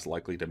makes it less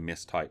likely to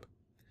mistype.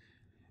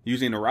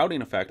 Using a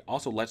routing effect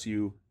also lets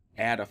you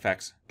add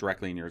effects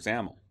directly in your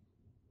XAML.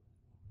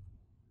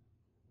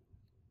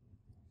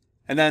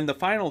 And then the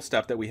final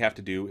step that we have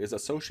to do is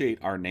associate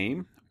our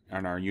name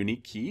and our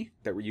unique key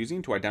that we're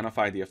using to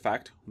identify the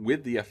effect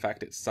with the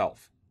effect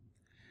itself.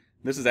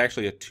 This is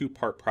actually a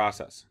two-part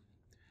process.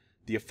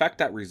 The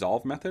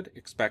effect.resolve method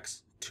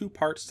expects two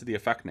parts to the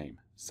effect name,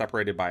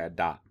 separated by a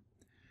dot.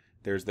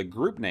 There's the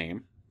group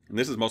name, and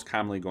this is most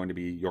commonly going to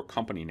be your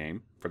company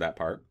name for that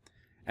part,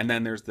 and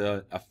then there's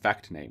the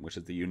effect name, which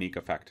is the unique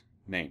effect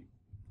name.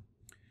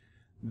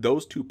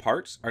 Those two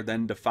parts are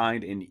then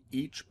defined in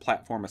each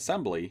platform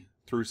assembly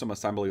through some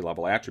assembly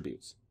level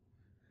attributes.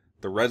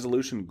 The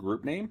resolution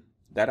group name,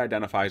 that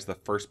identifies the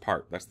first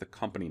part, that's the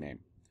company name.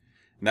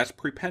 And that's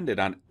prepended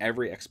on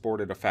every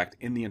exported effect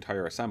in the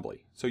entire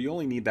assembly, so you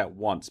only need that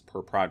once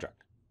per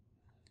project.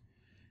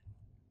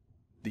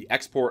 The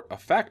export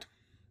effect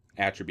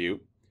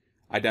attribute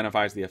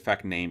identifies the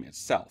effect name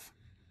itself,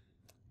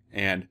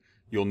 and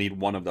you'll need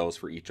one of those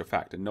for each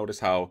effect. And notice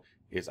how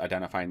it's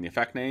identifying the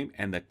effect name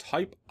and the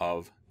type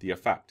of the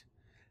effect.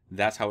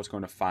 That's how it's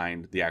going to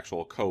find the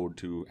actual code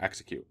to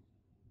execute.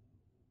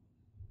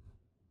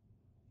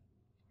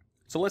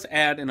 So let's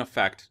add an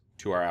effect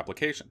to our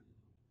application.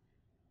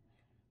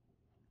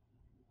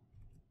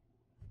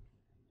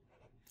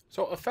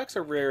 So effects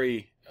are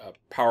very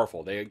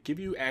powerful. They give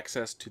you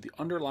access to the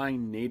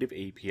underlying native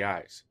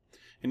APIs.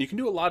 And you can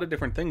do a lot of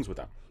different things with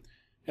them.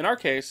 In our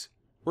case,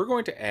 we're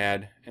going to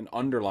add an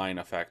underline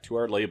effect to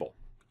our label.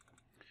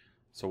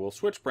 So we'll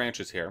switch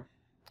branches here.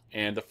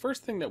 And the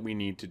first thing that we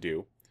need to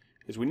do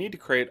is we need to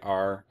create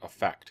our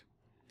effect.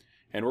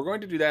 And we're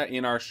going to do that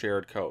in our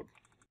shared code.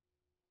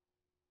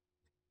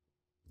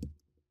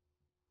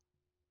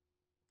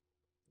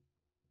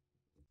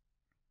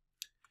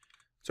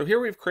 So here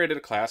we've created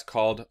a class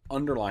called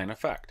underline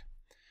effect.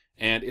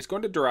 And it's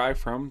going to derive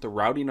from the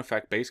routing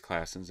effect base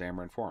class in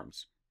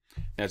Xamarin.Forms.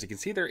 Now, as you can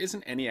see, there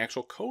isn't any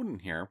actual code in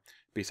here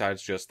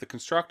besides just the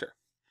constructor.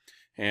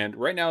 And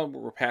right now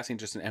we're passing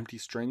just an empty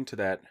string to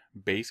that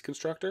base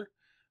constructor,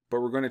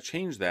 but we're going to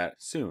change that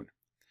soon.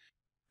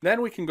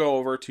 Then we can go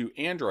over to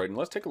Android and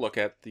let's take a look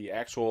at the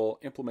actual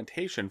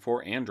implementation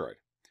for Android.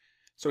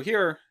 So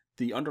here,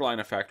 the underline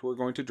effect we're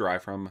going to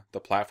derive from the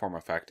platform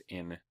effect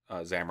in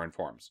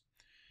Xamarin.Forms.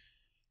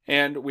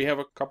 And we have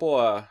a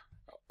couple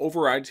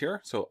overrides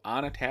here, so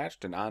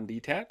onAttached and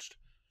onDetached.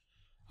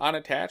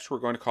 OnAttached, we're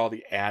going to call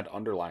the add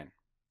underline.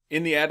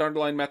 In the add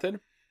underline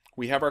method,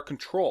 we have our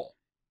control.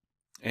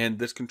 And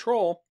this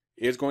control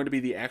is going to be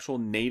the actual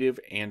native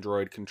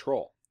Android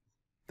control.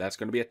 That's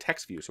going to be a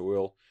text view, so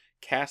we'll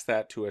cast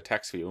that to a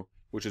text view,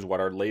 which is what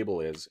our label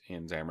is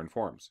in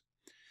Xamarin.Forms.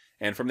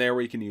 And from there,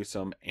 we can use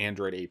some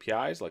Android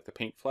APIs like the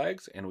paint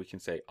flags, and we can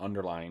say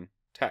underline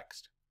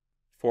text.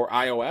 For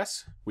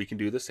iOS, we can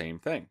do the same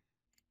thing.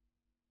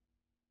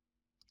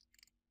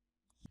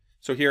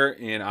 So here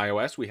in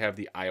iOS, we have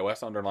the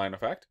iOS underline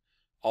effect,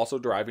 also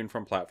deriving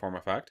from platform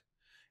effect.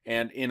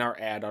 And in our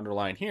add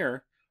underline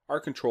here, our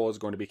control is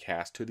going to be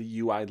cast to the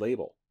UI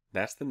label.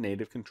 That's the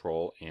native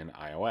control in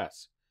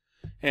iOS.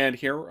 And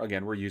here,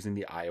 again, we're using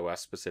the iOS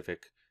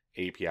specific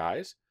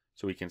APIs.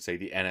 So we can say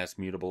the NS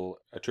mutable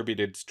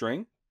attributed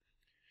string,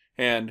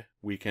 and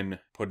we can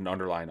put an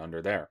underline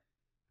under there.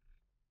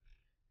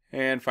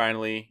 And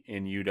finally,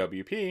 in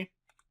UWP,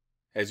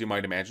 as you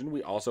might imagine,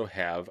 we also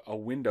have a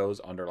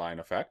Windows underline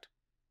effect.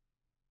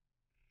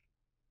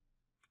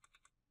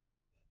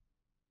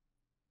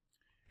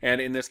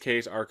 And in this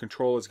case, our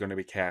control is going to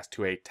be cast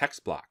to a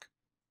text block.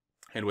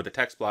 And with a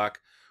text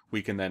block,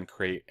 we can then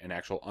create an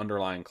actual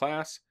underline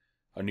class,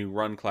 a new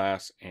run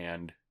class,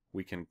 and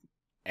we can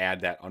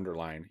add that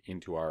underline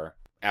into our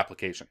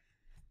application.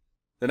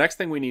 The next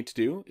thing we need to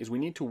do is we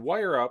need to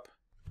wire up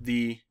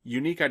the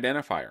unique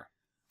identifier.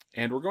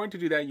 And we're going to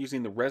do that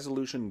using the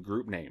resolution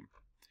group name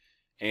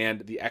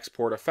and the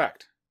export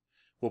effect.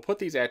 We'll put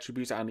these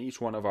attributes on each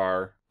one of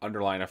our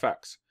underline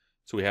effects.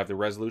 So we have the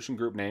resolution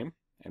group name,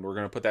 and we're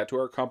going to put that to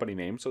our company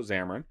name, so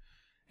Xamarin,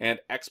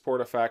 and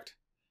export effect,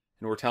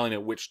 and we're telling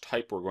it which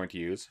type we're going to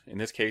use. In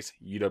this case,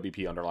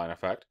 UWP underline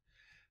effect.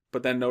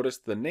 But then notice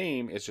the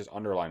name is just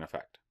underline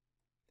effect.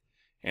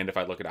 And if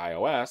I look at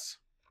iOS,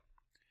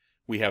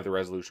 we have the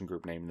resolution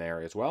group name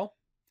there as well,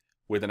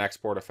 with an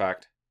export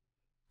effect,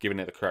 giving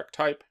it the correct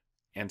type,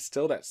 and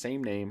still that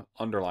same name,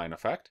 underline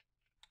effect.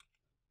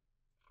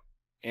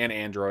 And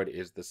Android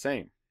is the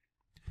same.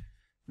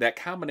 That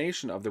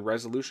combination of the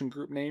resolution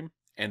group name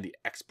and the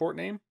export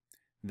name,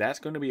 that's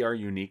going to be our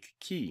unique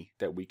key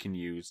that we can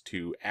use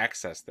to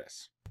access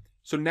this.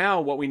 So now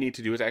what we need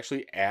to do is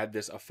actually add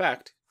this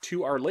effect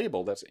to our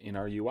label that's in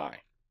our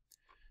UI.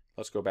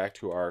 Let's go back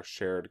to our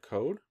shared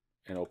code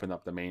and open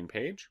up the main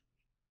page.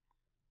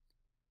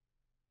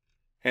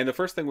 And the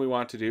first thing we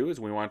want to do is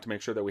we want to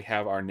make sure that we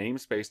have our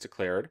namespace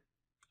declared.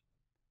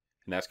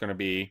 And that's going to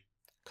be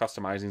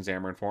customizing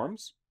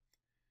Xamarin.Forms.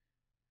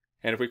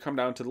 And if we come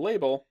down to the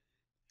label,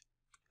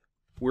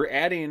 we're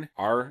adding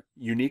our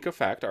unique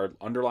effect, our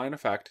underline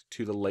effect,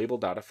 to the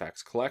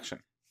label.effects collection.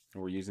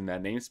 And we're using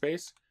that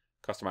namespace,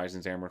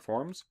 customizing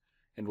Xamarin.Forms,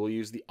 and we'll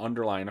use the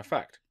underline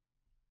effect.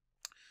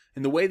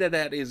 And the way that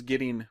that is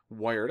getting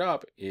wired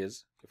up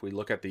is, if we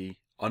look at the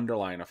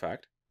underline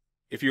effect,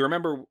 if you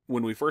remember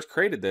when we first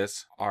created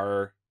this,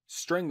 our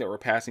string that we're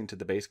passing to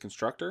the base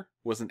constructor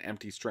was an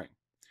empty string.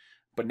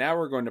 But now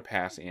we're going to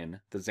pass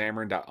in the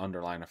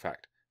Xamarin.underline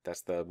effect.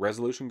 That's the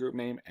resolution group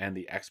name and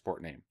the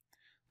export name.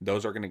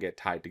 Those are going to get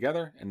tied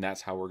together, and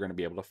that's how we're going to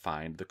be able to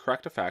find the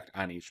correct effect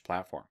on each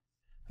platform.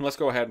 And let's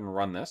go ahead and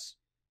run this.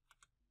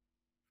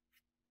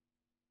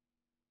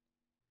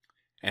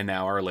 And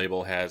now our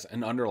label has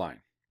an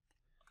underline.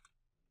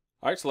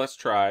 All right, so let's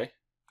try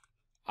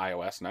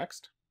iOS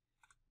next.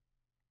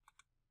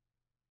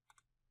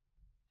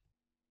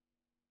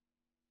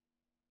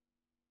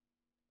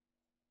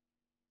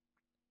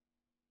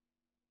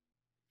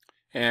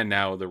 And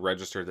now the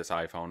register of this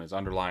iPhone is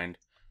underlined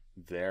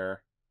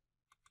there.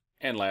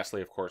 And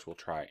lastly, of course, we'll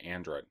try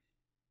Android.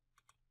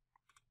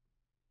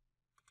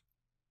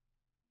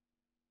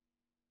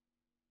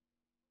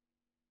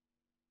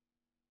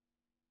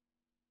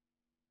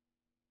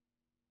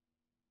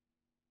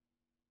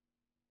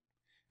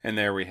 And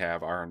there we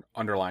have our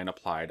underline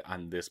applied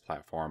on this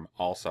platform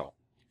also.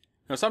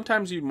 Now,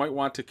 sometimes you might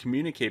want to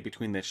communicate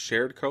between this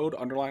shared code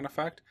underline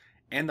effect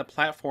and the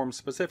platform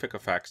specific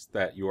effects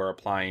that you are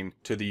applying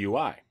to the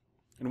UI.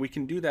 And we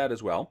can do that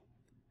as well.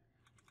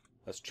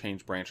 Let's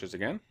change branches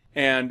again.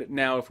 And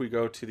now if we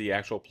go to the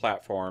actual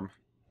platform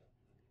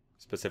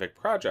specific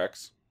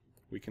projects,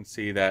 we can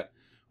see that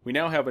we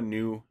now have a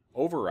new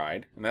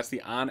override, and that's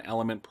the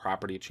onElement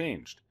property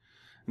changed.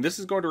 And this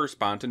is going to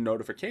respond to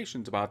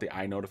notifications about the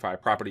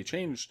iNotify property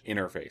changed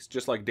interface,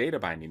 just like data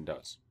binding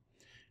does.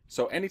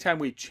 So anytime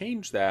we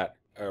change that,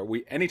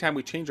 anytime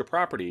we change a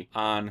property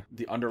on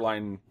the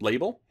underline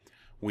label,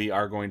 we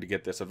are going to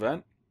get this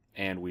event,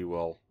 and we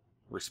will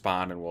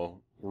respond and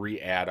we'll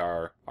re-add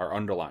our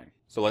underline.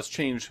 So let's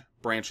change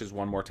branches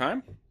one more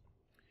time.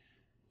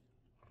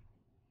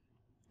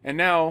 And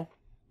now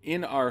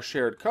in our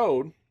shared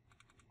code,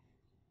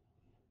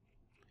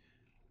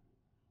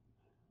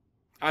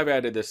 I've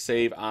added this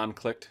save on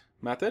clicked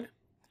method.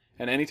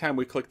 And anytime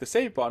we click the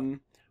save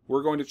button,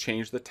 we're going to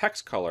change the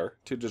text color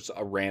to just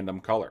a random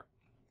color.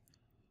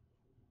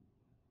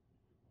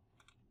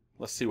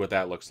 Let's see what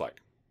that looks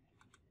like.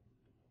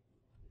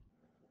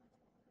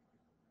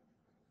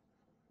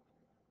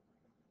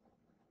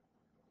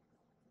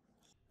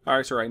 All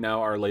right, so right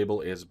now our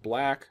label is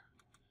black,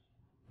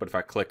 but if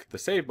I click the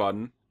save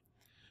button,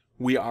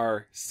 we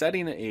are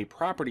setting a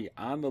property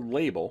on the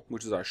label,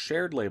 which is our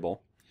shared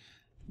label.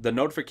 The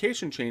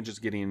notification change is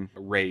getting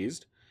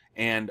raised,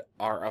 and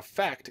our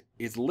effect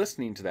is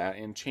listening to that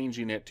and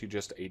changing it to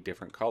just a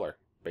different color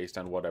based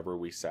on whatever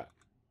we set.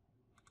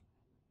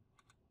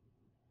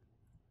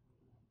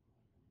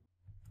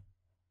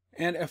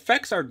 And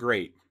effects are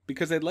great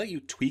because they let you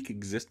tweak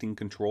existing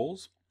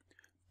controls.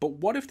 But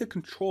what if the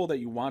control that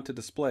you want to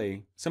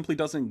display simply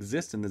doesn't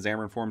exist in the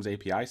Xamarin.Forms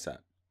API set?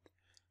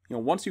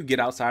 Once you get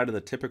outside of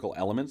the typical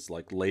elements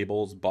like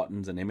labels,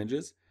 buttons, and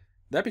images,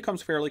 that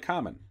becomes fairly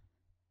common.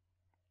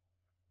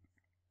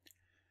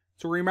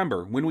 So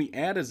remember, when we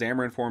add a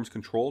Xamarin.Forms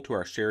control to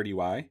our shared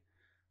UI,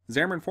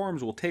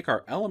 Xamarin.Forms will take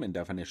our element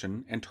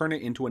definition and turn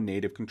it into a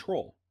native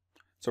control.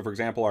 So for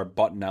example, our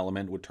button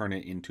element would turn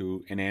it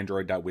into an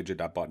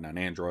Android.widget.button on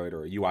Android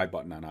or a UI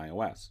button on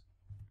iOS.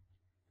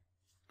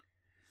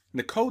 And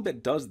the code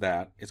that does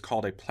that is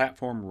called a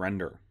platform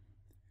render.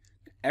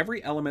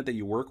 Every element that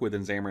you work with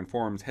in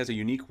Xamarin.Forms has a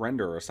unique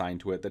renderer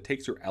assigned to it that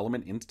takes your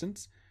element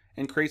instance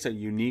and creates a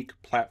unique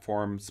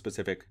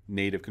platform-specific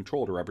native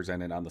control to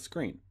represent it on the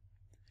screen.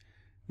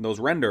 And those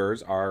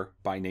renderers are,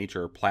 by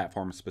nature,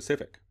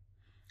 platform-specific.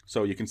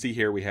 So you can see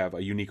here we have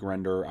a unique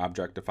render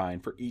object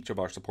defined for each of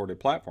our supported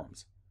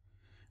platforms.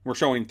 We're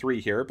showing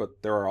 3 here,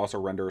 but there are also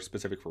renderers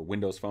specific for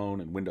Windows Phone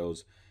and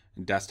Windows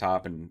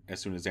Desktop, and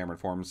as soon as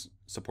Xamarin.Forms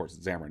supports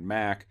Xamarin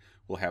Mac,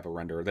 we'll have a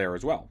renderer there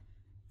as well.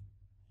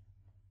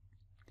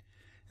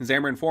 And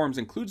Xamarin.Forms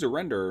includes a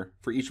renderer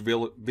for each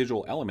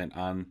visual element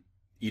on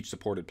each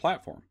supported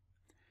platform.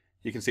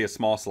 You can see a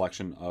small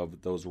selection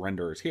of those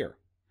renderers here.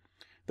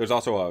 There's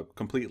also a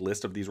complete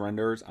list of these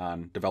renderers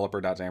on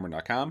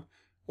developer.xamarin.com,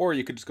 or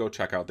you could just go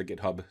check out the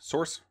GitHub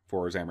source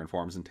for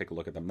Xamarin.Forms and take a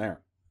look at them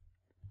there.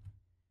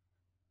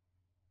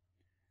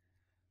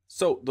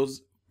 So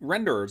those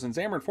renderers in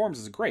Xamarin.Forms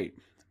is great,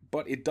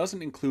 but it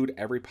doesn't include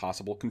every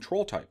possible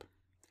control type.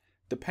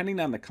 Depending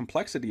on the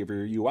complexity of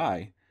your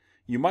UI,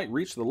 you might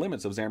reach the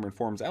limits of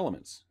Xamarin.Forms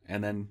elements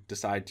and then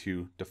decide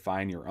to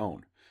define your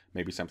own.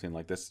 Maybe something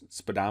like this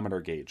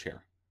speedometer gauge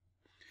here.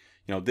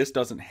 This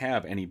doesn't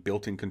have any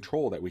built-in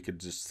control that we could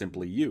just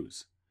simply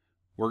use.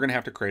 We're going to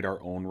have to create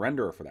our own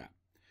renderer for that.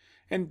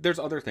 And there's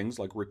other things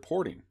like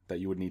reporting that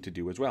you would need to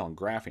do as well, and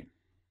graphing.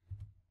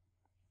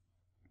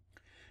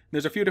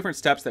 There's a few different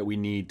steps that we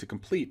need to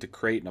complete to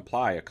create and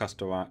apply a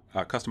customized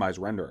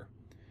renderer.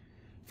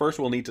 First,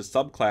 we'll need to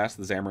subclass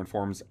the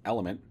Xamarin.Forms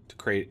element to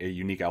create a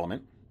unique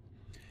element.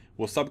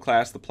 We'll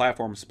subclass the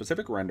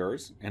platform-specific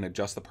renderers and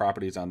adjust the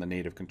properties on the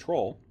native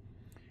control.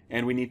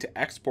 And we need to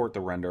export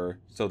the renderer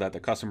so that the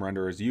custom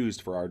renderer is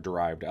used for our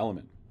derived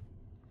element.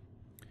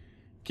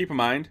 Keep in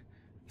mind,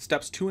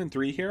 steps 2 and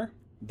 3 here,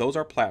 those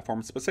are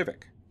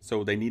platform-specific,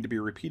 so they need to be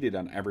repeated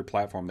on every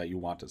platform that you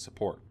want to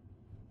support.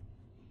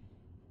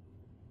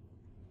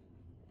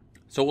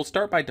 So we'll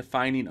start by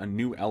defining a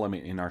new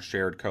element in our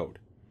shared code.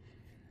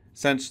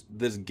 Since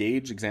this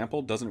gauge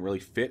example doesn't really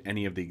fit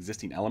any of the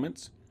existing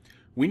elements,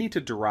 we need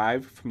to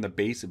derive from the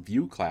base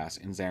view class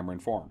in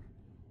Xamarin.Forms.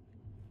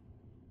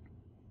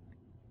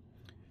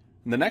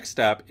 The next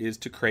step is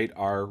to create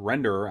our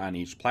renderer on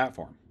each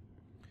platform.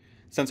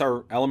 Since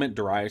our element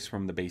derives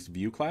from the base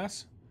view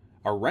class,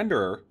 our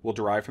renderer will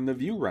derive from the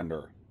view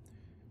renderer.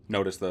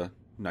 Notice the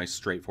nice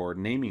straightforward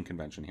naming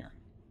convention here.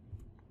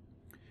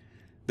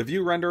 The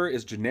view renderer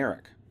is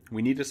generic.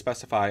 We need to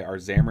specify our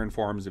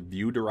Xamarin.Forms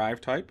view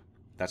derived type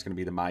That's going to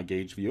be the My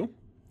Gauge view.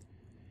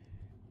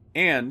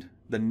 And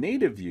the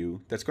native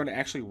view that's going to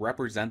actually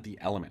represent the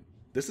element.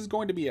 This is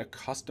going to be a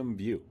custom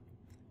view.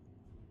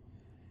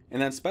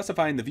 And then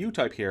specifying the view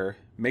type here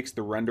makes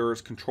the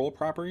renderer's control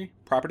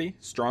property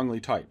strongly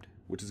typed,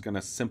 which is going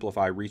to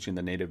simplify reaching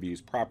the native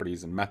view's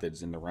properties and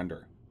methods in the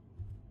render.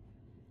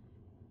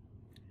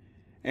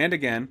 And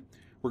again,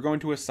 we're going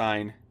to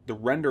assign the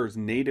renderer's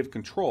native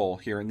control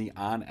here in the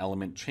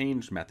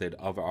onElementChanged method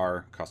of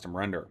our custom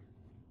render.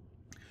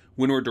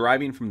 When we're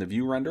deriving from the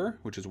view renderer,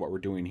 which is what we're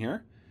doing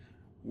here,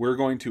 we're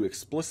going to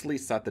explicitly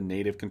set the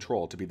native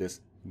control to be this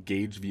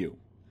gauge view.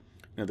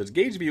 Now this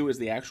gauge view is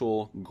the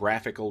actual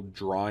graphical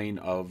drawing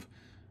of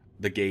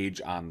the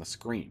gauge on the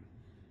screen.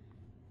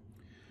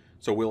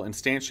 So we'll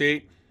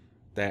instantiate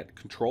that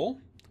control,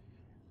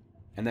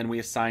 and then we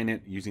assign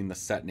it using the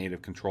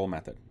setNativeControl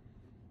method.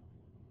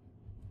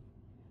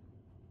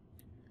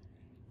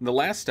 And the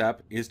last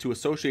step is to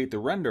associate the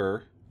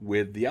renderer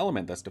with the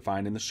element that's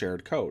defined in the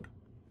shared code.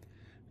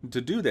 To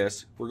do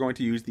this, we're going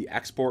to use the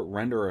export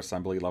renderer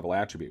assembly level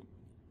attribute.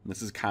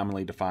 This is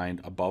commonly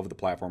defined above the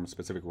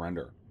platform-specific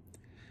renderer.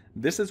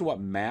 This is what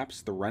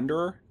maps the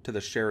renderer to the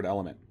shared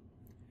element.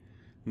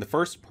 And the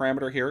first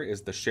parameter here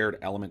is the shared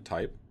element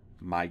type,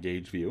 My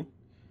Gauge view.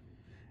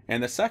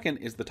 And the second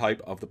is the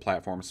type of the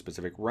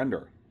platform-specific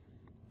renderer.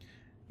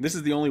 This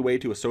is the only way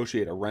to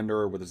associate a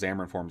renderer with a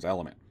Xamarin.Forms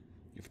element.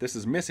 If this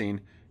is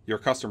missing, your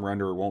custom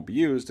renderer won't be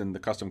used and the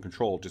custom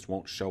control just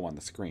won't show on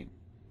the screen.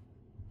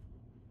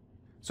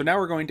 So now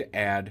we're going to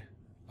add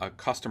a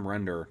custom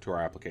render to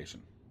our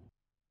application.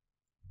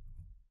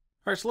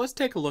 All right, so let's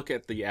take a look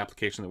at the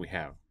application that we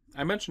have.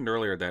 I mentioned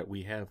earlier that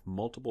we have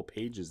multiple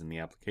pages in the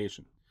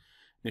application.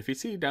 And if you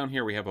see down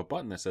here, we have a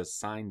button that says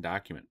Sign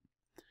Document.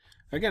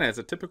 Again, as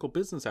a typical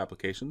business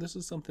application, this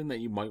is something that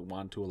you might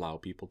want to allow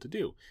people to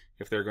do.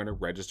 If they're going to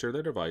register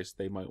their device,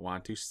 they might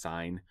want to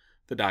sign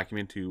the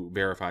document to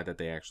verify that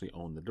they actually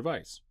own the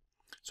device.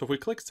 So if we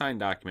click Sign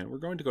Document, we're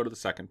going to go to the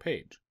second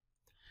page.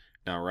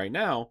 Now, right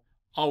now,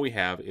 all we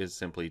have is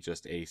simply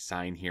just a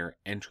Sign Here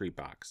entry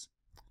box.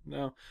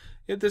 Now,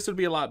 this would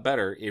be a lot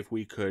better if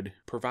we could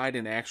provide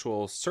an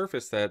actual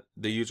surface that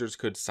the users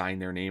could sign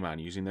their name on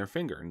using their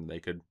finger, and they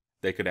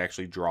could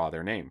actually draw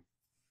their name.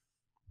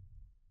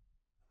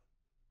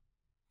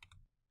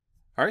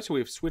 All right, so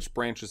we've switched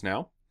branches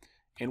now,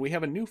 and we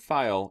have a new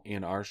file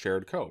in our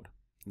shared code.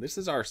 This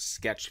is our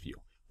sketch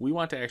view. We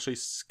want to actually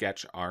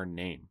sketch our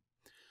name.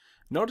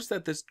 Notice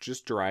that this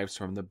just derives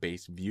from the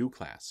base view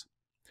class.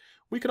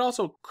 We could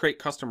also create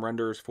custom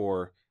renders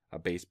for a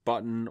base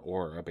button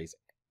or a base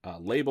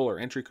label or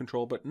entry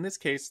control, but in this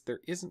case, there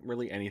isn't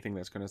really anything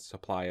that's going to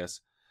supply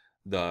us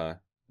the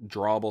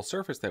drawable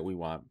surface that we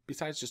want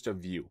besides just a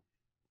view.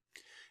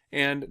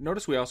 And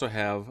notice we also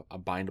have a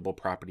bindable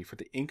property for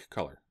the ink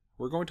color.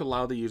 We're going to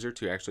allow the user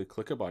to actually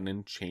click a button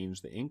and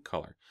change the ink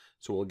color.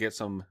 So we'll get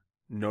some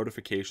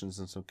notifications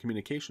and some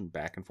communication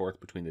back and forth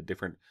between the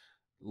different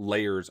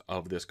layers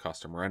of this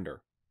custom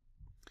render.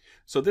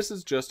 So this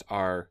is just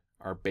our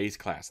base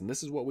class, and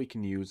this is what we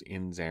can use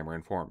in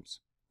Xamarin.Forms.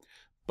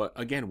 But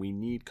again, we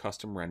need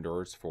custom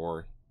renderers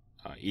for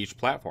each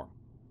platform.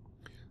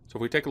 So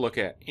if we take a look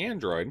at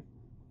Android,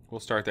 we'll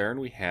start there, and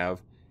we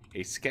have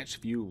a sketch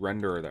view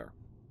renderer there.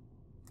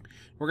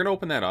 We're going to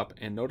open that up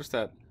and notice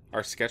that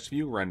our sketch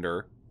view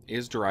renderer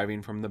is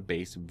deriving from the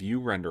base view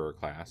renderer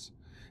class,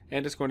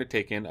 and it's going to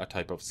take in a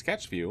type of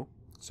sketch view.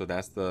 So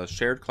that's the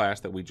shared class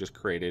that we just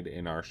created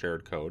in our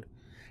shared code,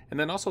 and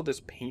then also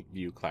this paint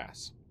view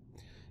class.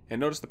 And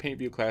notice the paint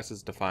view class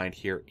is defined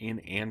here in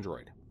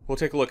Android. We'll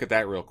take a look at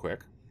that real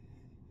quick.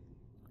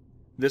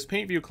 This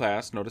paint view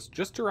class, notice,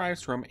 just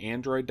derives from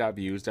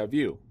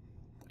Android.views.view.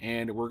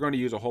 And we're going to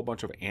use a whole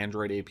bunch of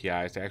Android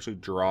APIs to actually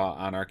draw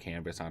on our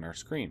canvas on our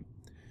screen.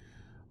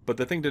 But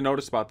the thing to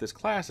notice about this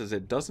class is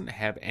it doesn't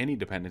have any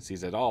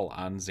dependencies at all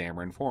on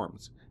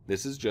Xamarin.Forms.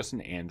 This is just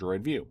an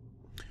Android view,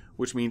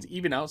 which means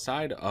even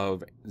outside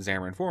of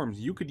Xamarin.Forms,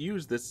 you could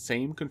use this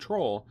same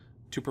control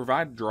to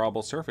provide a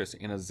drawable surface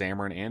in a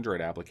Xamarin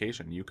Android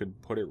application. You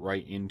could put it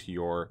right into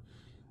your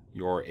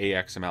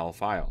AXML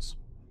files.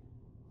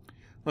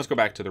 Let's go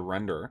back to the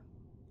renderer.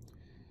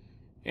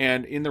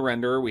 And in the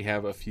renderer, we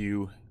have a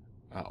few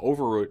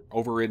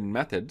overridden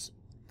methods,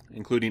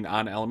 including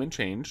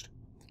onElementChanged.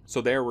 So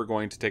there we're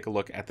going to take a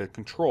look at the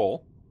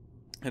control,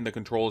 and the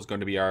control is going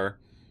to be our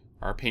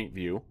paint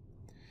view.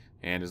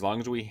 And as long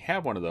as we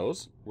have one of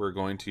those, we're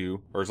going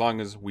to, or as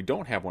long as we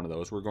don't have one of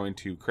those, we're going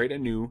to create a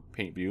new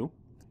paint view,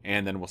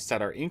 and then we'll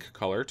set our ink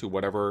color to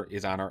whatever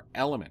is on our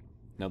element.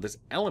 Now this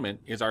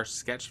element is our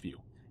sketch view.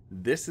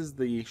 This is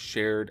the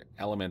shared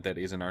element that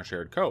is in our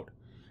shared code,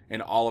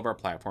 and all of our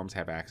platforms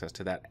have access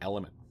to that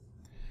element.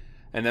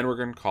 And then we're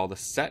going to call the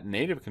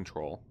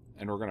setNativeControl,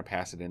 and we're going to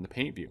pass it in the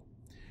paint view.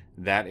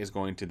 That is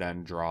going to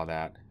then draw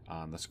that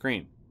on the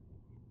screen.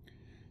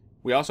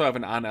 We also have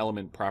an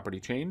onElement property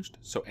changed,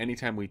 so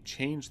anytime we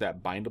change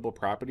that bindable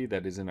property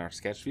that is in our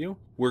sketch view,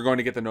 we're going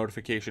to get the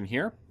notification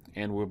here,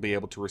 and we'll be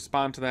able to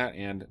respond to that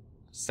and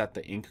set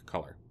the ink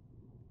color.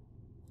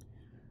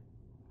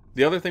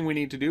 The other thing we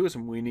need to do is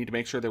we need to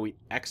make sure that we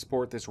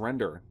export this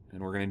render,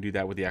 and we're going to do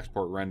that with the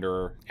export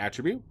render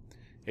attribute.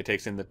 It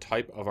takes in the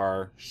type of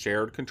our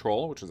shared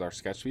control, which is our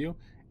sketch view,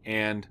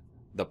 and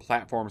the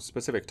platform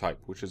specific type,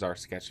 which is our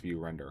sketch view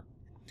render.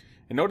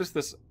 And notice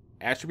this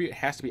attribute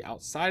has to be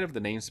outside of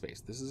the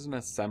namespace. This is an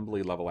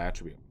assembly level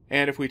attribute.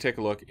 And if we take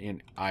a look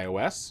in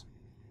iOS,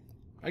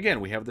 again,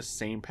 we have the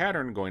same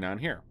pattern going on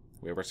here.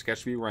 We have our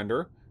sketch view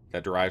render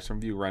that derives from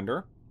view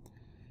render,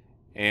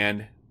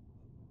 and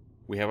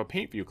we have a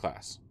paint view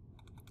class.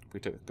 If we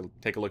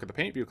take a look at the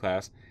paint view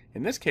class,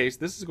 in this case,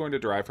 this is going to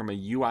derive from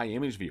a UI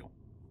image view.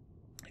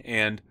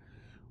 And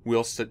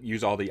we'll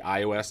use all the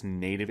iOS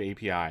native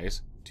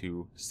APIs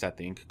to set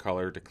the ink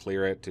color, to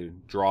clear it, to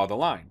draw the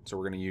line. So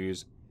we're going to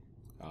use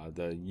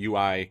the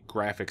UI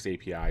graphics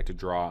API to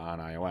draw on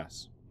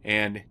iOS.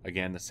 And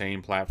again, the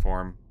same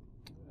platform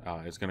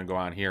is going to go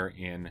on here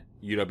in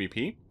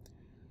UWP.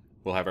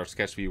 We'll have our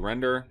sketch view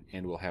render,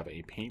 and we'll have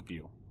a paint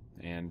view.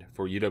 And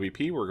for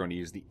UWP, we're going to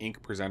use the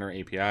ink presenter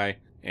API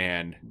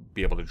and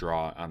be able to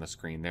draw on the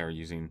screen there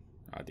using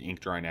the ink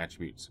drawing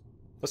attributes.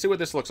 Let's see what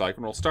this looks like,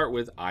 and we'll start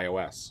with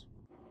iOS.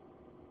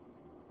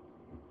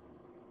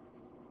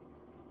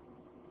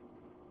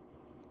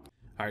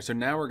 All right, so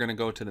now we're going to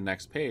go to the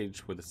next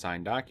page with a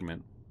signed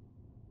document.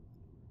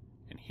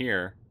 And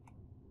here,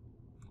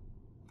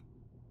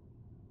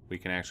 we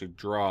can actually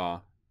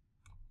draw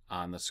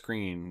on the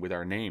screen with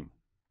our name.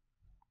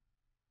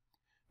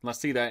 Let's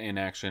see that in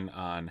action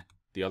on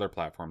the other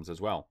platforms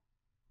as well.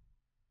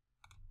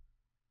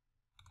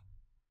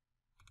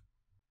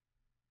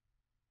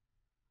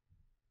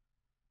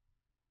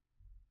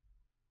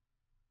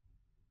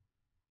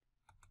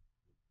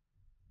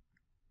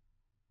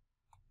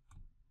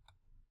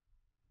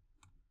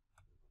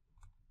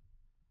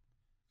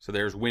 So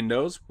there's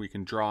Windows, we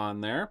can draw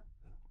on there.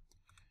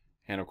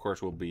 And of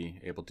course, we'll be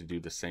able to do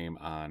the same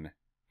on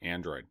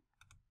Android.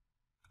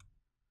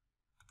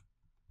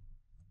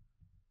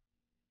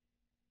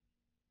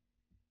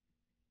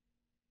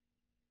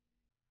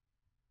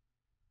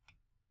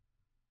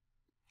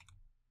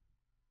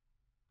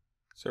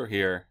 So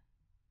here,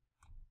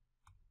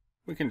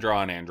 we can draw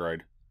on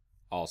Android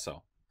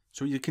also.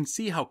 So you can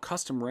see how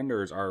custom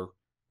renders are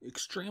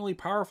extremely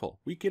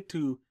powerful. We get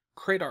to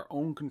create our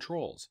own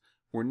controls.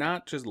 We're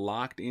not just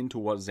locked into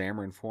what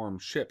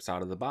Xamarin.Forms ships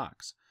out of the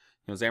box.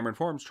 You know,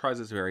 Xamarin.Forms tries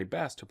its very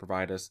best to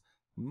provide us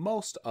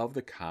most of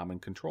the common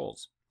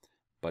controls,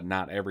 but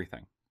not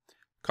everything.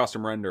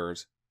 Custom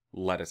renders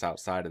let us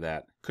outside of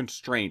that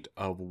constraint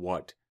of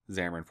what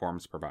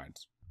Xamarin.Forms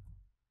provides.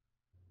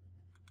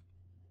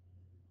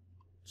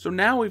 So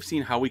now we've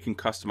seen how we can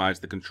customize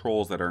the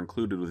controls that are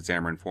included with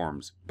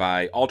Xamarin.Forms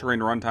by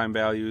altering runtime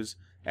values,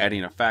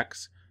 adding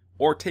effects,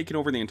 or taking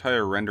over the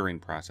entire rendering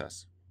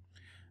process.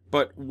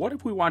 But what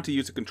if we want to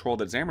use a control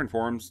that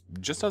Xamarin.Forms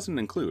just doesn't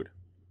include?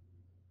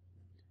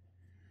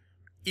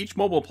 Each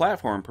mobile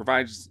platform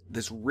provides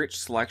this rich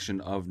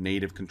selection of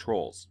native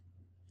controls.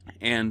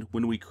 And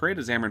when we create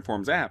a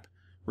Xamarin.Forms app,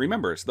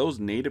 remember, it's those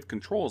native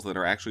controls that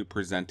are actually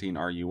presenting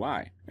our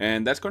UI.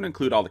 And that's going to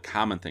include all the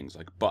common things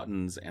like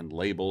buttons and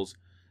labels.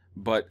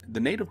 But the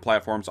native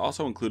platforms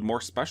also include more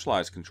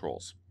specialized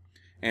controls.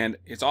 And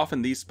it's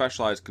often these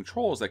specialized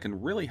controls that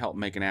can really help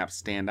make an app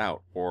stand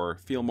out or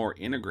feel more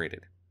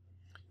integrated.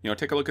 You know,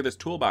 take a look at this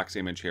toolbox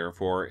image here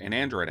for an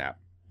Android app.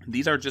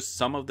 These are just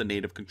some of the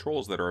native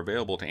controls that are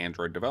available to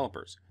Android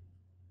developers.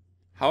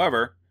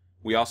 However,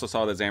 we also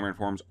saw that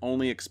Xamarin.Forms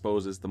only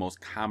exposes the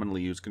most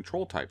commonly used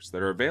control types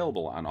that are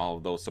available on all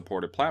of those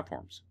supported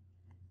platforms.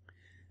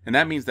 And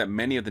that means that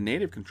many of the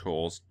native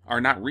controls are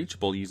not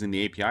reachable using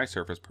the API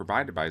surface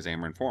provided by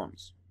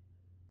Xamarin.Forms.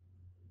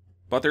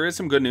 But there is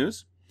some good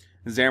news.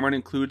 Xamarin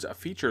includes a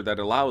feature that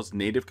allows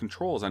native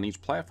controls on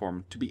each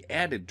platform to be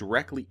added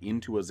directly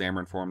into a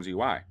Xamarin.Forms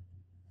UI.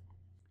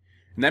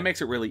 And that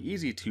makes it really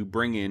easy to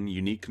bring in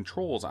unique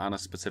controls on a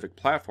specific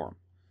platform,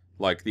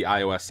 like the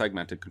iOS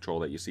segmented control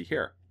that you see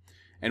here.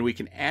 And we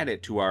can add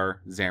it to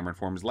our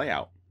Xamarin.Forms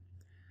layout.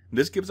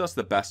 This gives us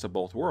the best of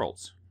both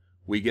worlds.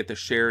 We get the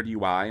shared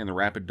UI and the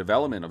rapid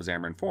development of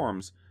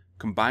Xamarin.Forms,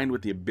 combined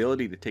with the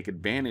ability to take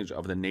advantage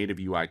of the native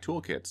UI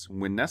toolkits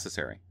when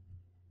necessary.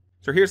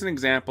 So here's an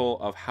example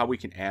of how we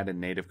can add a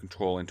native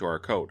control into our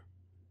code.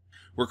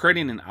 We're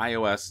creating an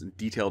iOS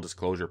detail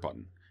disclosure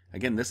button.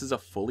 Again, this is a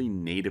fully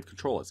native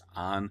control. It's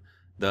on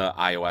the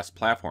iOS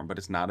platform, but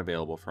it's not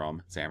available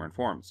from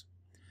Xamarin.Forms.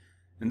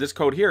 And this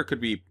code here could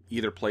be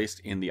either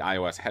placed in the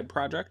iOS head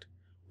project,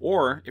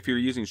 or if you're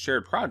using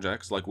shared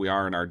projects like we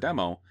are in our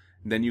demo,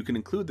 then you can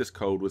include this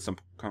code with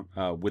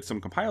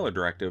some compiler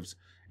directives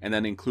and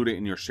then include it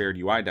in your shared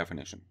UI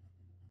definition.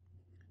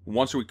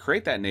 Once we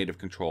create that native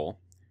control,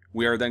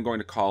 we are then going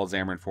to call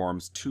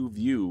Xamarin.Forms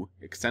toView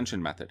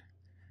extension method.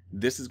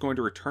 This is going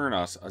to return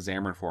us a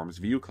Xamarin.Forms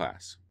view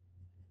class.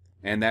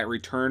 And that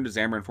returned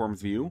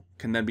Xamarin.Forms view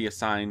can then be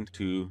assigned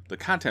to the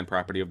content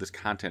property of this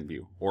content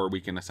view, or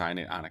we can assign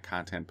it on a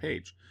content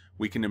page.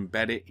 We can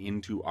embed it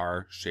into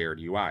our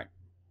shared UI.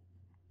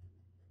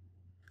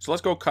 So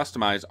let's go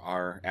customize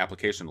our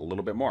application a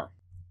little bit more.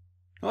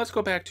 Now let's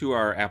go back to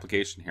our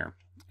application here.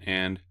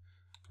 and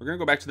we're going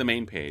to go back to the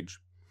main page.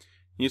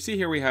 You see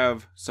here we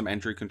have some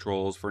entry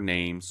controls for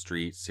name,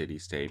 street, city,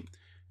 state,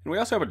 and we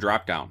also have a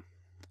drop down.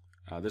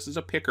 This is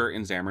a picker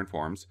in Xamarin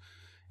Forms,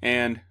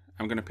 and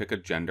I'm going to pick a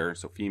gender,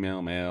 so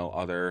female, male,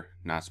 other,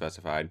 not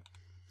specified.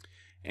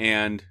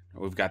 And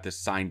we've got this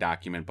sign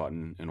document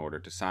button in order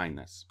to sign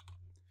this.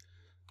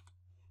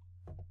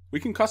 We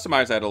can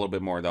customize that a little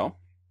bit more though.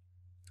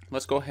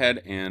 Let's go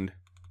ahead and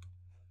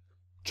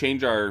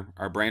change our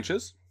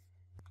branches.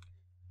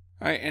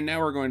 All right, and now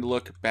we're going to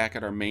look back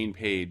at our main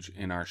page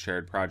in our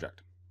shared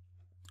project.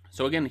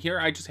 So again, here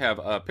I just have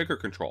a picker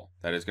control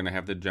that is going to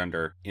have the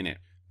gender in it.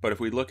 But if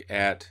we look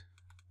at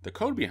the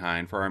code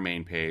behind for our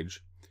main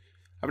page,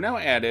 I've now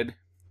added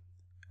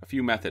a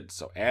few methods.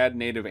 So add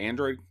native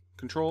Android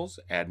controls,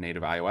 add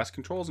native iOS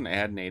controls, and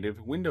add native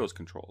Windows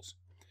controls.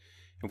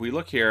 If we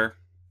look here,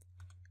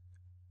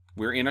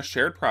 we're in a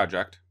shared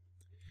project.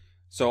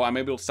 So I'm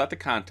able to set the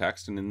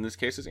context, and in this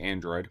case it's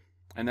Android.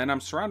 And then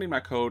I'm surrounding my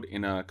code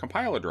in a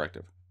compiler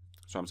directive.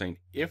 So I'm saying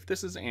if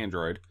this is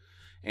Android,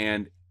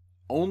 and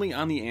only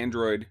on the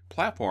Android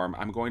platform,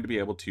 I'm going to be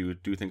able to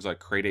do things like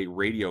create a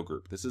radio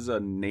group. This is a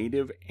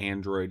native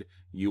Android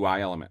UI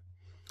element.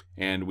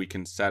 And we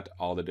can set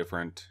all the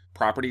different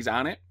properties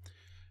on it.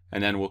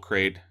 And then we'll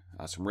create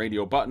some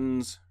radio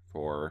buttons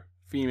for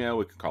female.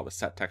 We can call the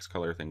set text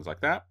color, things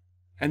like that.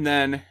 And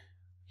then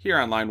here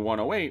on line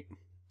 108,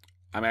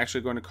 I'm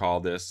actually going to call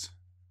this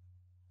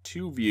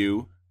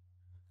toView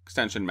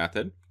extension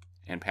method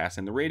and pass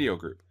in the radio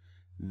group.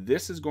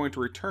 This is going to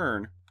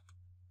return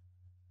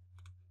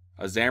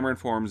a Xamarin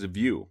Forms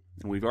view,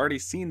 and we've already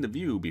seen the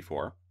view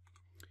before.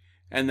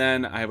 And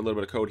then I have a little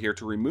bit of code here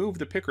to remove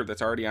the picker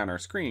that's already on our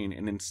screen,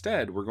 and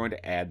instead we're going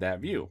to add that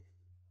view.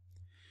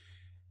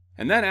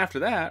 And then after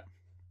that,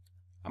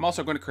 I'm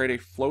also going to create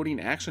a floating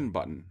action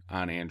button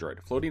on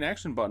Android. Floating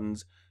action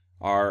buttons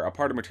are a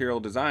part of material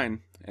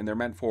design, and they're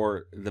meant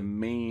for the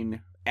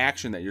main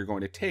action that you're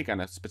going to take on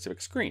a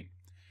specific screen.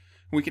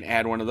 We can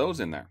add one of those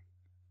in there.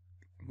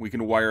 We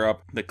can wire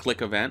up the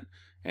click event,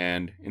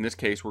 and in this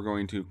case we're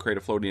going to create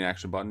a floating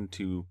action button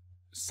to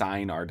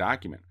sign our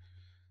document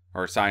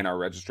or sign our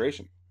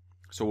registration.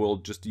 So we'll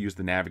just use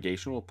the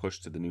navigation, we'll push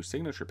to the new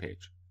signature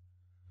page.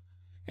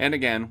 And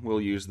again,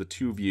 we'll use the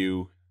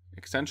toView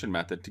extension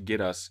method to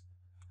get us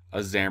a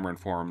Xamarin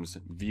Forms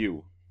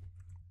view.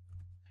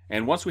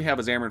 And once we have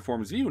a Xamarin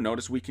Forms view,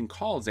 notice we can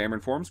call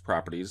Xamarin Forms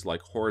properties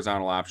like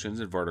horizontal options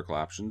and vertical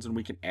options, and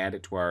we can add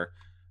it to our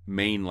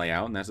main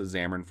layout, and that's a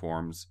Xamarin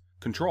Forms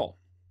control.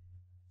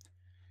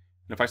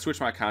 And if I switch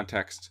my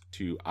context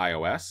to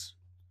iOS,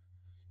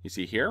 you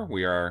see here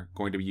we are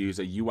going to use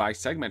a UI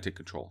segmented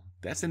control.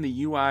 That's in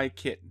the UI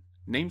kit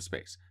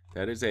namespace.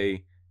 That is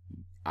a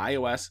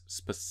iOS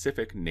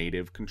specific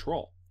native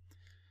control.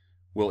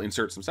 We'll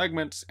insert some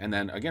segments, and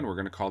then again we're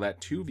going to call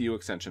that toView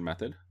extension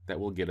method that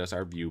will get us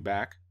our view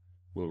back.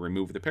 We'll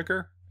remove the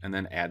picker and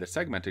then add the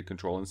segmented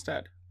control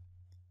instead.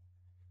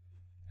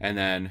 And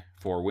then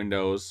for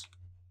Windows,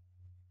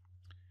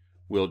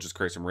 we'll just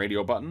create some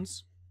radio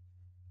buttons,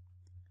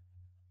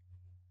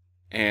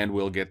 and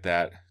we'll get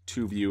that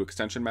toView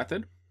extension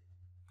method.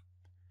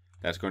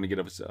 That's going to get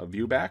us a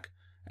view back.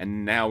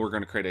 And now we're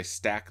going to create a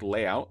stack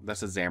layout.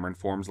 That's a Xamarin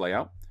Forms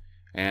layout.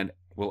 And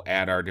we'll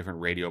add our different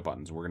radio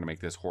buttons. We're going to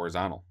make this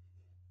horizontal.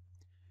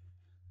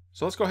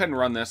 So let's go ahead and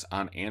run this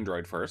on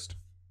Android first.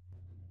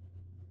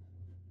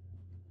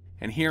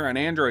 And here on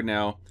Android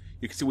now,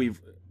 you can see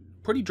we've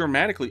pretty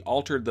dramatically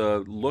altered the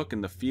look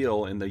and the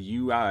feel and the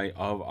UI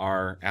of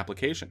our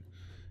application.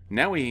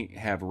 Now we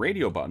have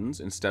radio buttons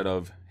instead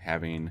of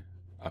having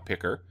a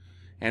picker.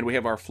 And we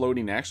have our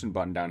floating action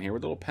button down here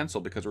with a little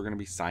pencil because we're going to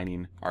be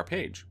signing our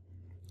page.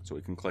 So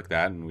we can click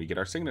that and we get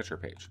our signature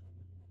page.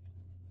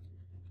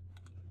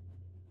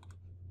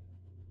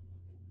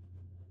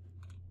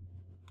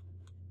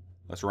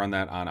 Let's run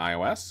that on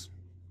iOS.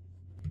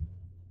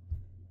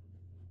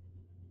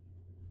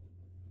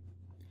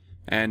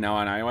 And now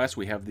on iOS,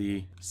 we have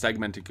the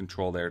segmented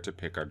control there to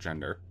pick our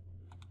gender.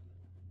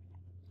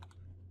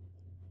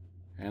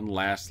 And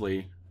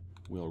lastly,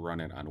 we'll run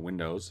it on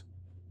Windows.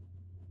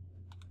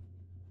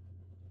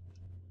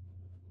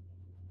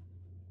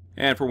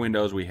 And for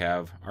Windows, we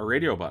have our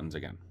radio buttons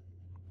again.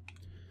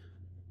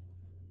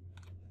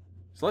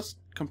 So let's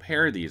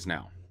compare these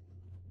now.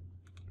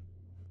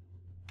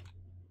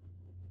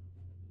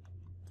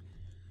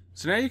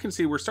 So now you can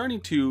see we're starting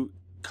to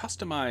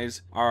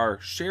customize our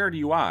shared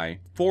UI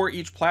for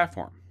each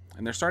platform.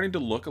 And they're starting to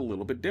look a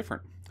little bit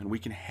different. And we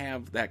can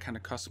have that kind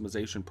of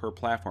customization per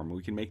platform.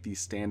 We can make these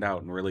stand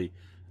out and really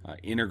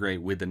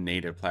integrate with the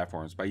native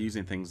platforms by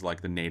using things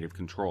like the native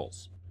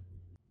controls.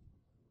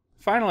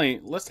 Finally,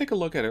 let's take a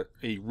look at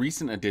a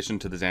recent addition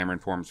to the Xamarin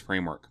Forms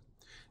framework.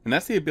 And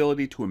that's the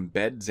ability to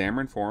embed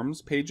Xamarin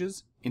Forms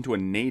pages into a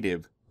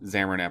native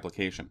Xamarin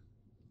application.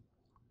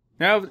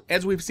 Now,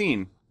 as we've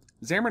seen,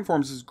 Xamarin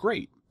Forms is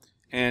great,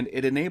 and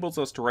it enables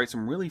us to write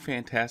some really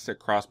fantastic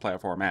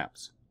cross-platform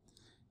apps.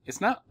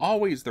 It's not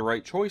always the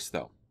right choice,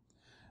 though.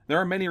 There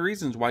are many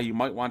reasons why you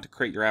might want to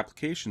create your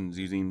applications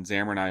using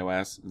Xamarin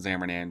iOS,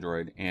 Xamarin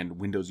Android, and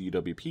Windows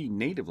UWP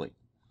natively.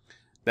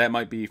 That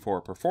might be for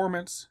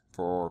performance,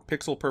 for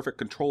pixel-perfect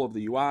control of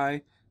the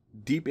UI,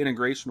 deep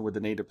integration with the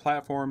native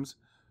platforms,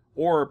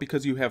 or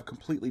because you have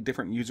completely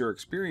different user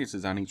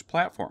experiences on each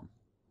platform.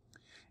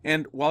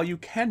 And while you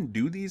can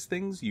do these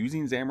things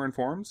using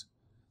Xamarin.Forms,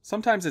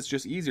 sometimes it's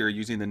just easier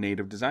using the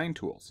native design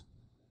tools.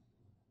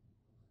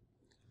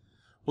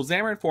 Well,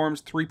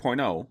 Xamarin.Forms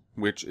 3.0,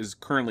 which is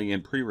currently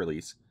in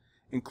pre-release,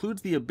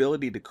 includes the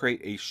ability to create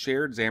a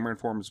shared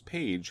Xamarin.Forms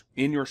page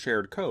in your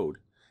shared code,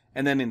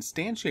 and then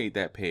instantiate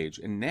that page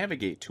and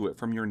navigate to it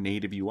from your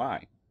native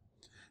UI.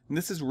 And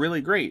this is really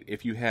great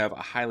if you have a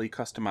highly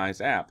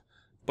customized app,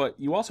 but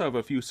you also have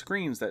a few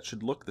screens that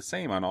should look the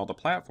same on all the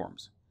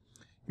platforms.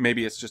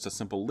 Maybe it's just a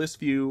simple list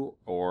view,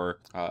 or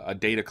a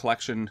data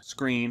collection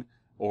screen,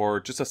 or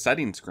just a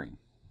settings screen.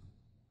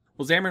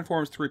 Well,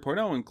 Xamarin.Forms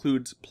 3.0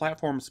 includes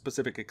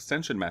platform-specific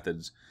extension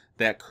methods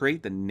that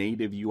create the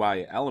native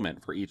UI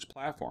element for each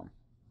platform.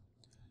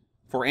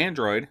 For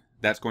Android,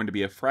 that's going to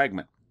be a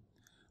fragment.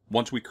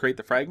 Once we create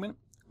the fragment,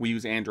 we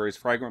use Android's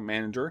Fragment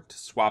Manager to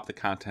swap the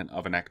content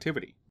of an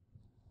activity.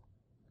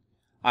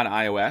 On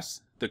iOS,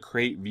 the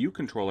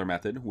createViewController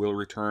method will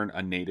return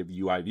a native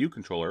UI view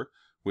controller,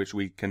 which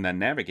we can then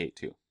navigate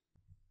to.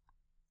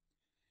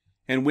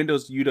 And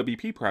Windows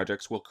UWP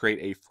projects will create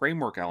a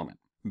framework element.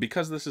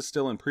 Because this is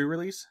still in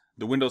pre-release,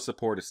 the Windows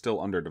support is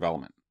still under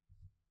development.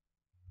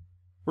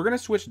 We're going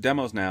to switch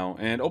demos now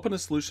and open a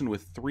solution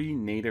with 3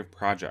 native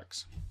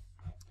projects.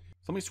 So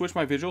let me switch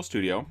my Visual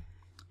Studio,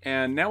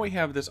 and now we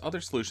have this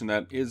other solution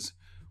that is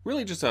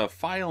really just a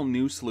file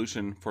new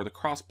solution for the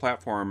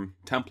cross-platform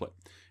template.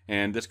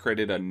 And this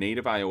created a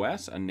native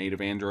iOS, a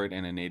native Android,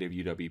 and a native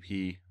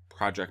UWP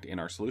project in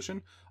our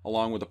solution,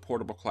 along with a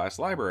portable class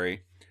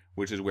library,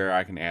 which is where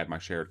I can add my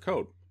shared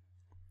code.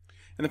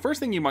 And the first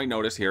thing you might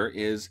notice here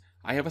is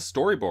I have a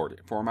storyboard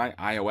for my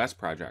iOS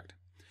project.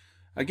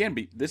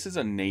 Again, this is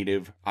a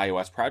native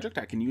iOS project.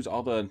 I can use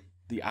all the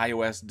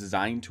iOS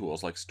design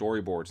tools like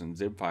storyboards and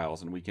zip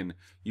files, and we can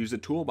use the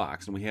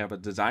toolbox, and we have a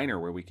designer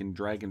where we can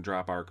drag and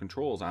drop our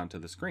controls onto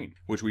the screen,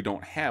 which we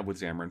don't have with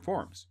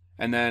Xamarin.Forms.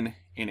 And then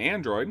in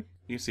Android,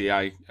 you see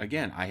I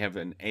have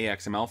an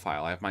AXML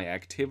file, I have my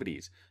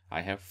activities,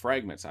 I have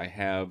fragments, I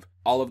have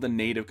all of the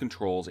native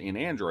controls in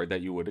Android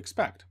that you would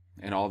expect,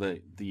 and all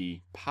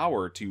the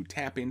power to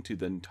tap into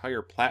the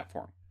entire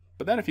platform.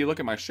 But then if you look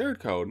at my shared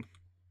code,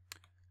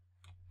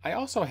 I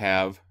also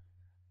have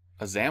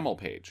a XAML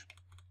page.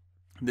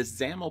 This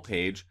XAML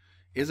page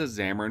is a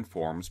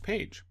Xamarin.Forms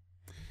page.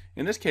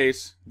 In this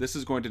case, this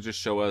is going to just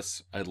show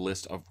us a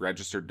list of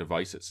registered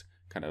devices,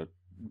 kind of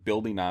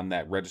building on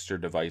that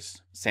registered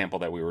device sample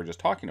that we were just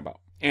talking about.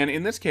 And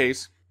in this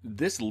case,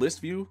 this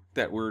list view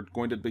that we're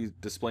going to be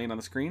displaying on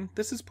the screen,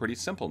 this is pretty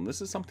simple. And this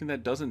is something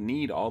that doesn't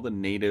need all the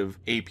native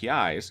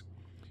APIs.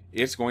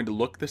 It's going to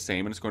look the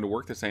same, and it's going to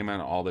work the same on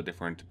all the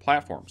different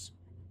platforms.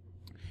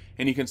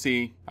 And you can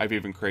see I've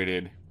even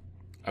created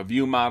a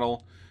view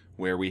model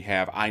where we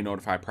have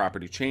iNotify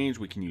property change.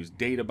 We can use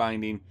data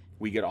binding.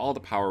 We get all the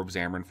power of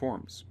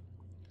Xamarin.Forms.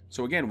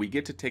 So again, we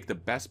get to take the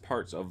best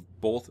parts of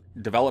both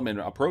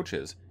development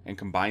approaches and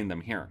combine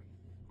them here.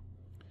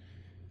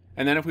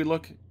 And then if we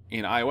look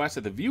in iOS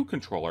at the view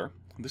controller,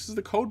 this is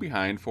the code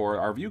behind for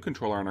our view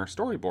controller on our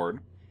storyboard.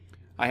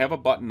 I have a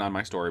button on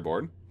my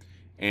storyboard,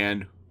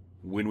 and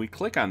when we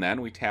click on that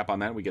and we tap on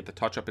that, we get the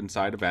touch up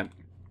inside event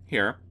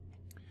here.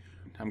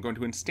 I'm going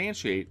to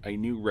instantiate a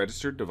new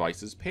registered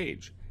devices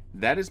page.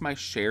 That is my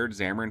shared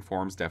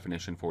Xamarin.Forms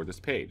definition for this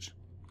page.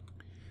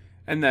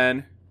 And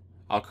then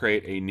I'll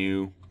create a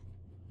new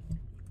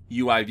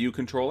UI view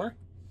controller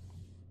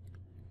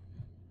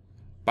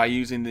by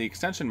using the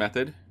extension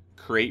method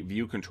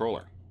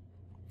createViewController.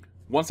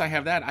 Once I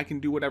have that, I can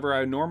do whatever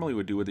I normally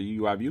would do with a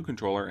UI view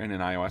controller in an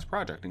iOS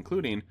project,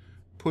 including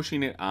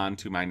pushing it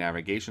onto my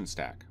navigation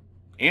stack.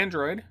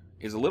 Android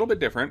is a little bit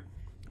different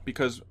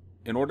because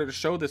in order to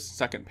show this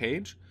second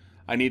page,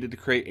 I needed to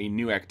create a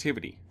new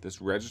activity,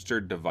 this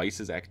registered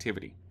devices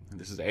activity.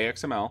 This is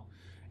AXML,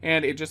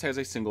 and it just has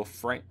a single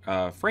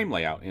frame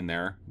layout in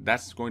there.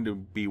 That's going to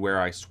be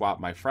where I swap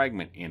my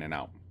fragment in and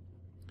out.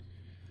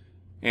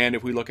 And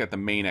if we look at the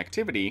main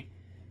activity,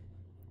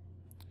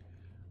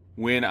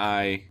 when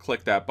I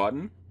click that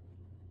button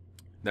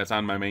that's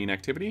on my main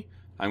activity,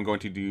 I'm going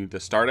to do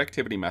the start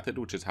activity method,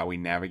 which is how we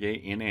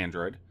navigate in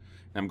Android.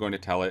 And I'm going to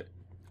tell it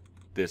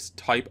this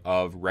type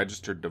of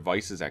registered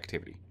devices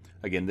activity.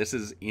 Again, this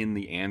is in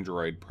the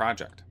Android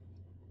project.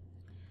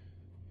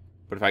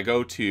 But if I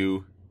go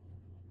to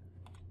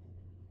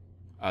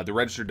the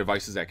registered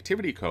devices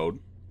activity code,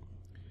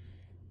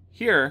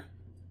 here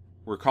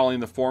we're calling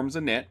the forms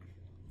init,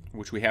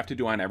 which we have to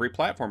do on every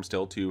platform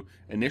still to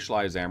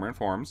initialize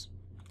Xamarin.Forms.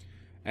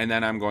 And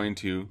then I'm going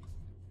to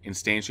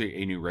instantiate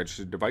a new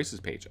registered devices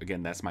page.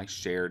 Again, that's my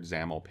shared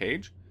XAML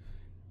page.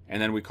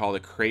 And then we call the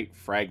create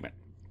fragment.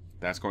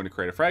 That's going to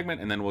create a fragment,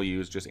 and then we'll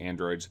use just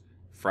Android's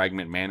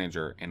fragment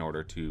manager in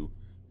order to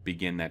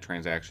begin that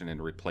transaction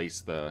and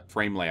replace the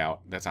frame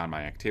layout that's on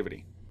my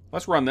activity.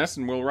 Let's run this,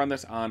 and we'll run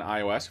this on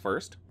iOS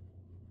first.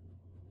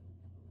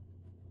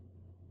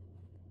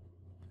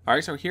 All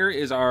right, so here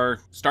is our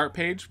start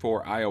page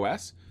for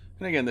iOS.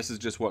 And again, this is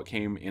just what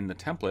came in the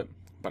template,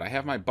 but I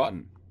have my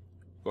button.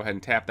 Go ahead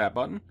and tap that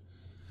button.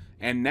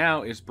 And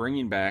now it's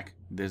bringing back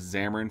this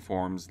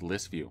Xamarin.Forms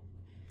list view.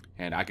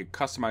 And I could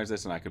customize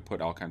this, and I could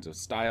put all kinds of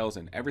styles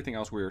and everything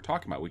else we were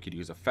talking about. We could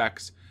use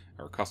effects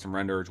or custom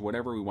renders,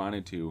 whatever we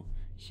wanted to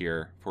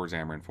here for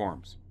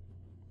Xamarin.Forms.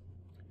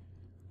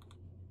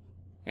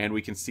 And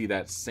we can see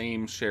that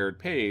same shared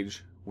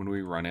page when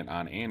we run it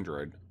on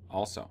Android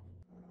also.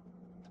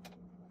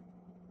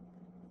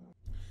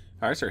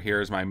 All right, so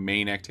here's my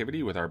main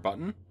activity with our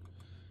button.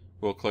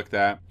 We'll click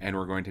that, and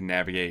we're going to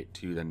navigate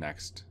to the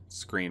next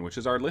screen, which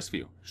is our list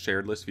view,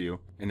 shared list view,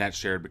 and that's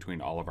shared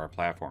between all of our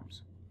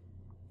platforms.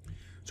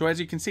 So as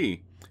you can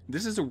see,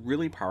 this is a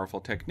really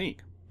powerful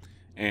technique,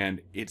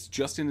 and it's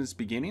just in its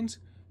beginnings.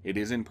 It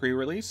is in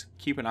pre-release.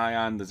 Keep an eye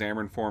on the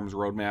Xamarin.Forms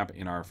roadmap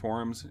in our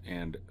forums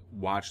and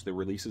watch the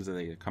releases as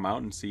they come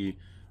out and see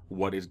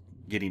what is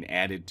getting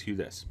added to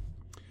this.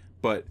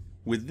 But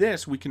with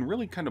this, we can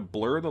really kind of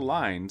blur the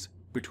lines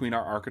between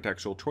our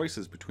architectural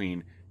choices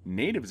between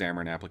native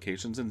Xamarin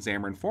applications and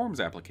Xamarin.Forms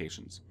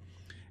applications.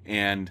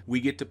 And we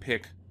get to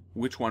pick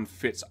which one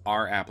fits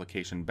our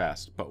application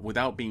best, but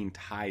without being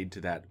tied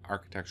to that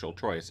architectural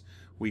choice,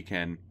 we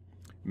can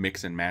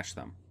mix and match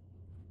them.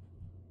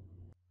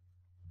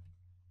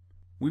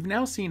 We've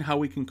now seen how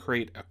we can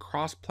create a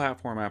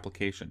cross-platform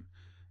application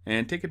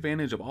and take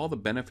advantage of all the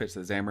benefits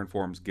that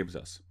Xamarin.Forms gives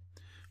us.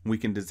 We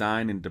can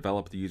design and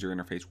develop the user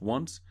interface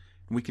once,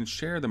 and we can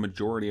share the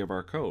majority of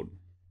our code.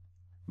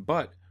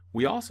 But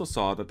we also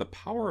saw that the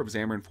power of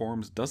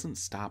Xamarin.Forms doesn't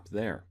stop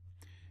there.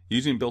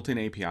 Using built-in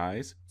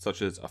APIs,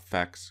 such as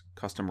effects,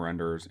 custom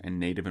renders, and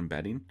native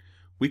embedding,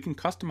 we can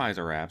customize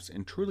our apps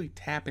and truly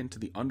tap into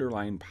the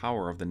underlying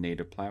power of the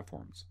native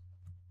platforms.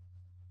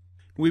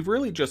 We've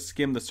really just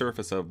skimmed the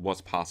surface of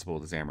what's possible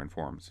with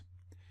Xamarin.Forms.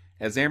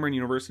 At Xamarin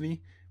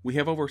University, we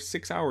have over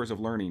 6 hours of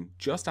learning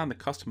just on the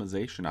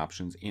customization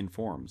options in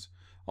Forms,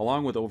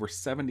 along with over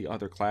 70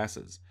 other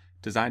classes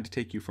designed to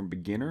take you from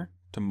beginner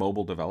to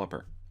mobile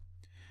developer.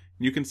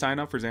 You can sign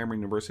up for Xamarin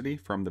University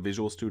from the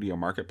Visual Studio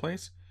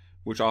Marketplace,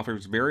 which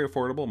offers very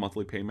affordable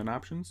monthly payment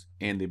options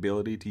and the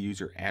ability to use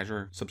your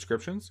Azure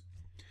subscriptions.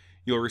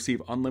 You'll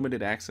receive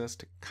unlimited access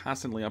to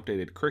constantly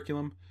updated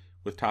curriculum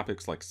with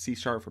topics like C#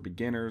 for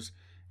beginners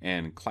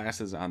and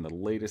classes on the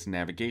latest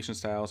navigation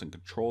styles and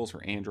controls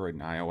for Android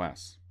and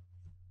iOS.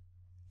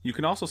 You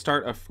can also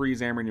start a free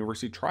Xamarin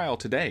University trial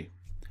today.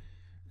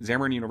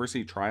 Xamarin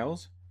University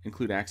trials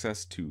include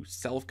access to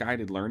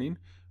self-guided learning,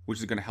 which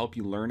is going to help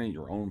you learn at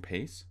your own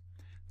pace,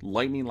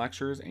 lightning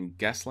lectures and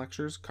guest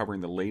lectures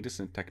covering the latest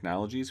in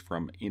technologies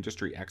from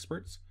industry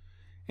experts,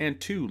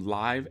 and 2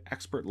 live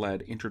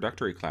expert-led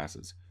introductory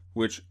classes,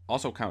 which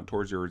also count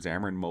towards your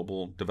Xamarin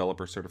Mobile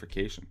Developer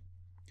Certification.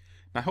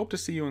 And I hope to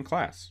see you in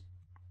class.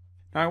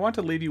 Now I want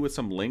to leave you with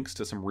some links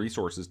to some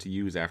resources to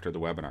use after the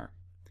webinar.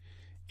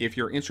 If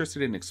you're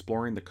interested in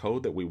exploring the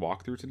code that we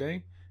walked through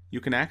today, you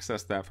can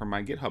access that from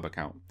my GitHub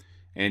account,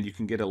 and you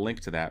can get a link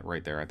to that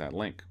right there at that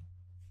link.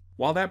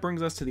 While that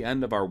brings us to the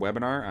end of our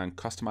webinar on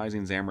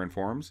customizing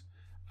Xamarin.Forms,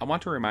 I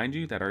want to remind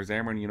you that our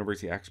Xamarin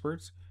University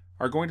experts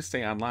are going to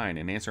stay online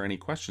and answer any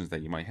questions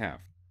that you might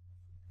have.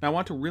 Now I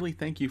want to really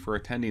thank you for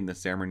attending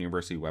this Xamarin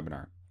University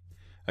webinar.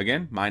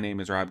 Again, my name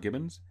is Rob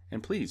Gibbens,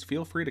 and please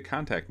feel free to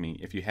contact me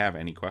if you have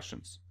any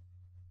questions.